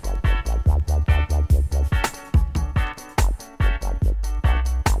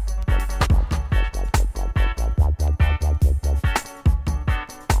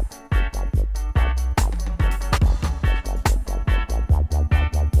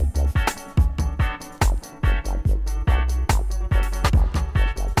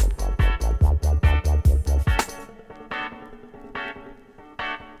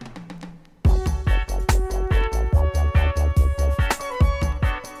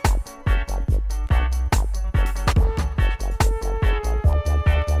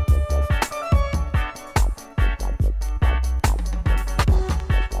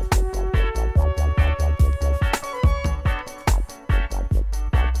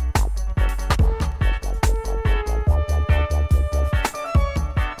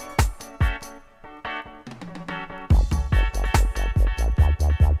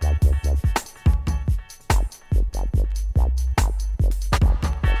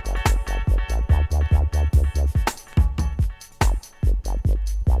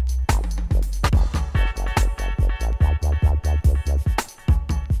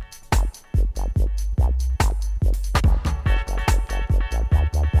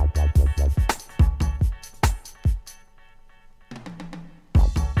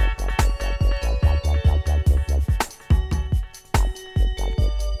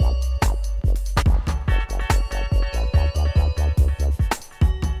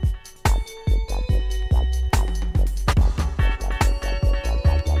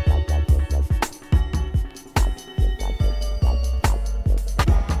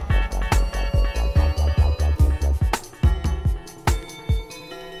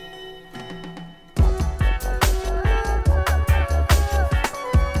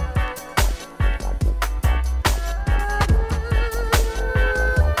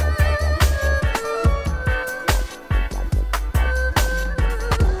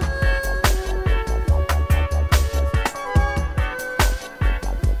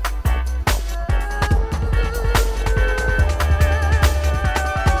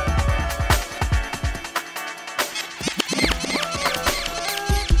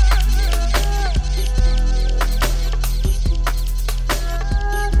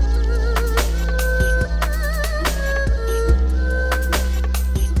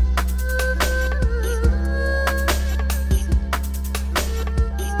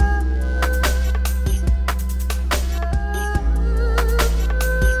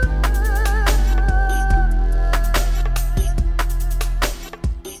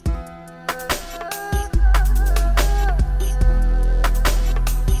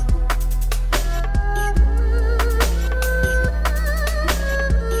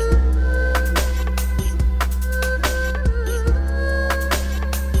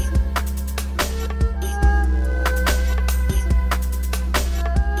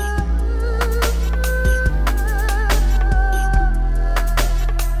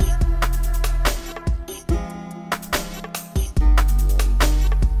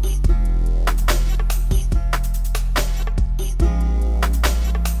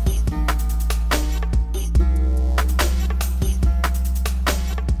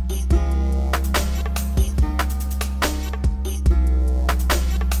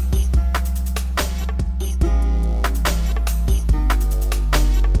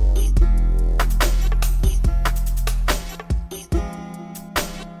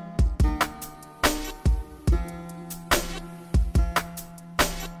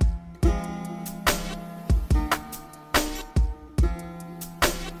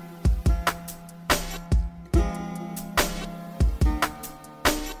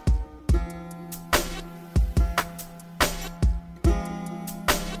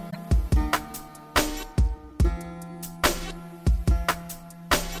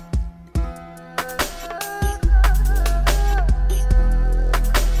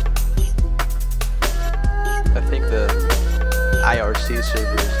 IRC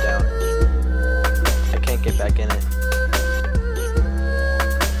server is down. I can't get back in it.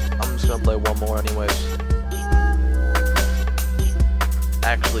 I'm just gonna play one more anyways.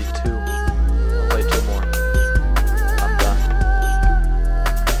 Actually two. I'll play two more. I'm done.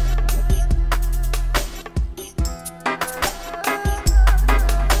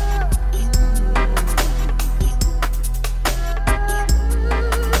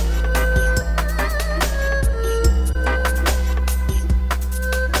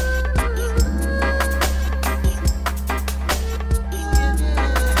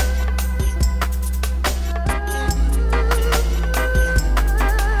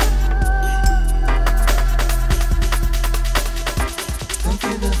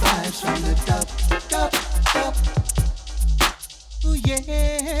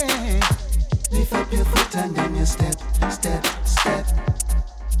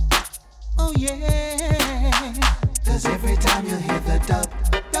 Oh yeah. Cause every time you hear the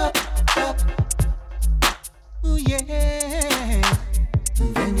dub, dub, dub. Oh yeah.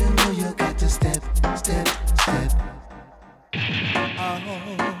 Then you know you got to step, step, step. Oh.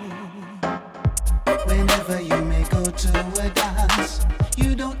 Whenever you may go to a dance,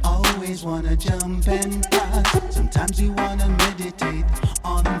 you don't always wanna jump and dance. Sometimes you wanna meditate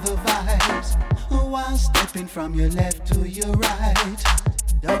on the vibes while stepping from your left to your right.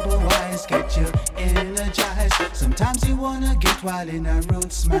 Double wise get you energized. Sometimes you wanna get wild in a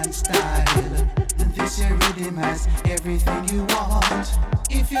rootsman style. And this here rhythm has everything you want.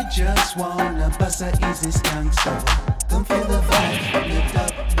 If you just wanna bust a easy skunk, so come feel the vibe from the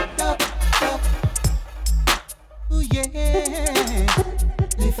dub, dub, dub. Ooh yeah.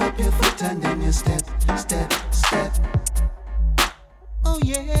 Lift up your foot and then you step, step, step. Oh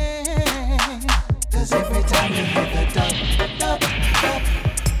yeah. Cause every time you hear the dub, dub, dub.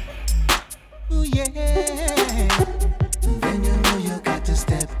 Ooh yeah. Then you know you got to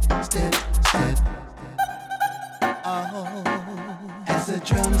step, step, step. Oh. As the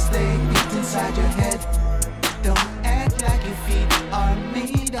drums they beat inside your head, don't act like your feet are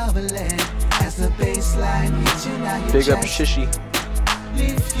made of lead. As the bass line hits you now you Big up Shishi.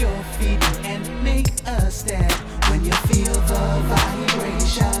 Lift your feet and make a step. When you feel the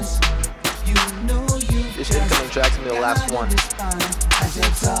vibrations, you know you this incoming track's gonna be the last one. As you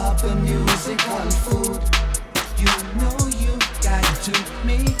top the musical food, you know you got to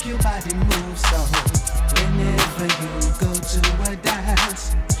make your body move. So whenever you go to a dance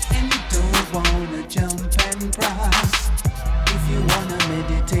and you don't wanna jump and prance, if you wanna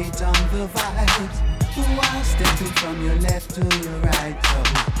meditate on the vibes while stepping from your left to your right, so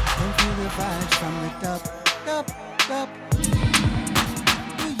don't feel the vibes from the top, top, top.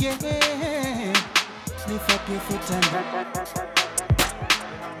 Ooh yeah, lift up your foot and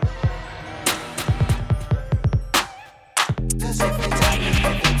cause every time you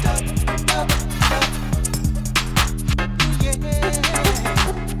hit the top, top, top. Ooh yeah,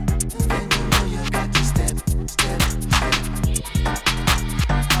 then you know you got to step, step, step.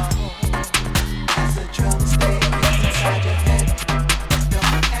 As the drums they beat inside your head,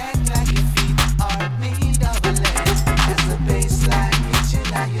 don't act like your feet are made of lead. As the bass line hits you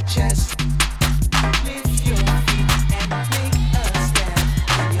down your chest, lift your feet and make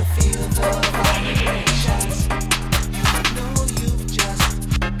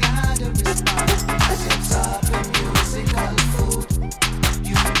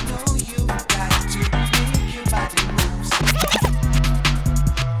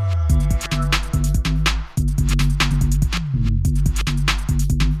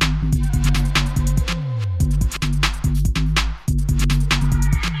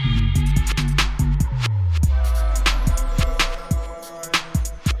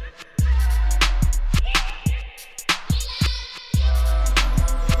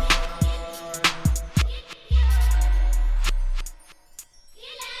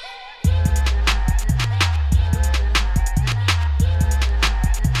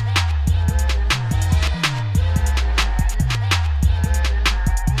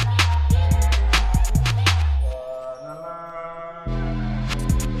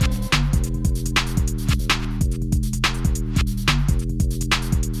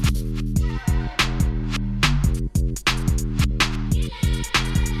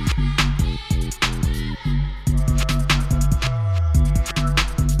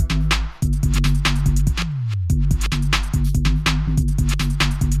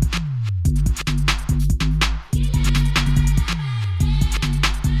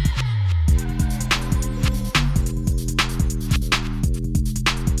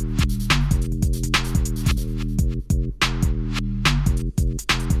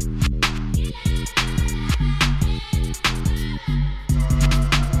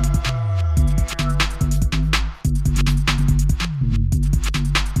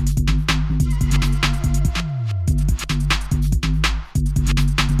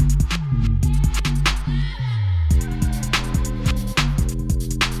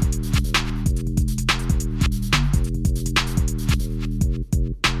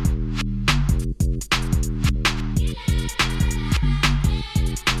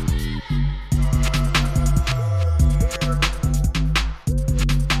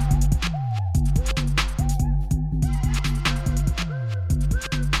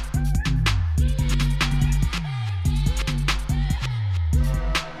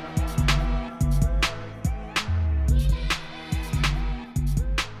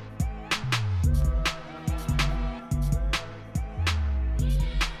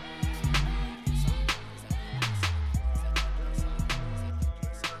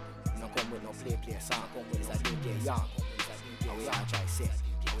come with no play song. It's a DJ Young. And we all try say.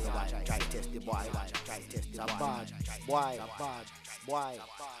 We all try test the boy. It's a bad boy.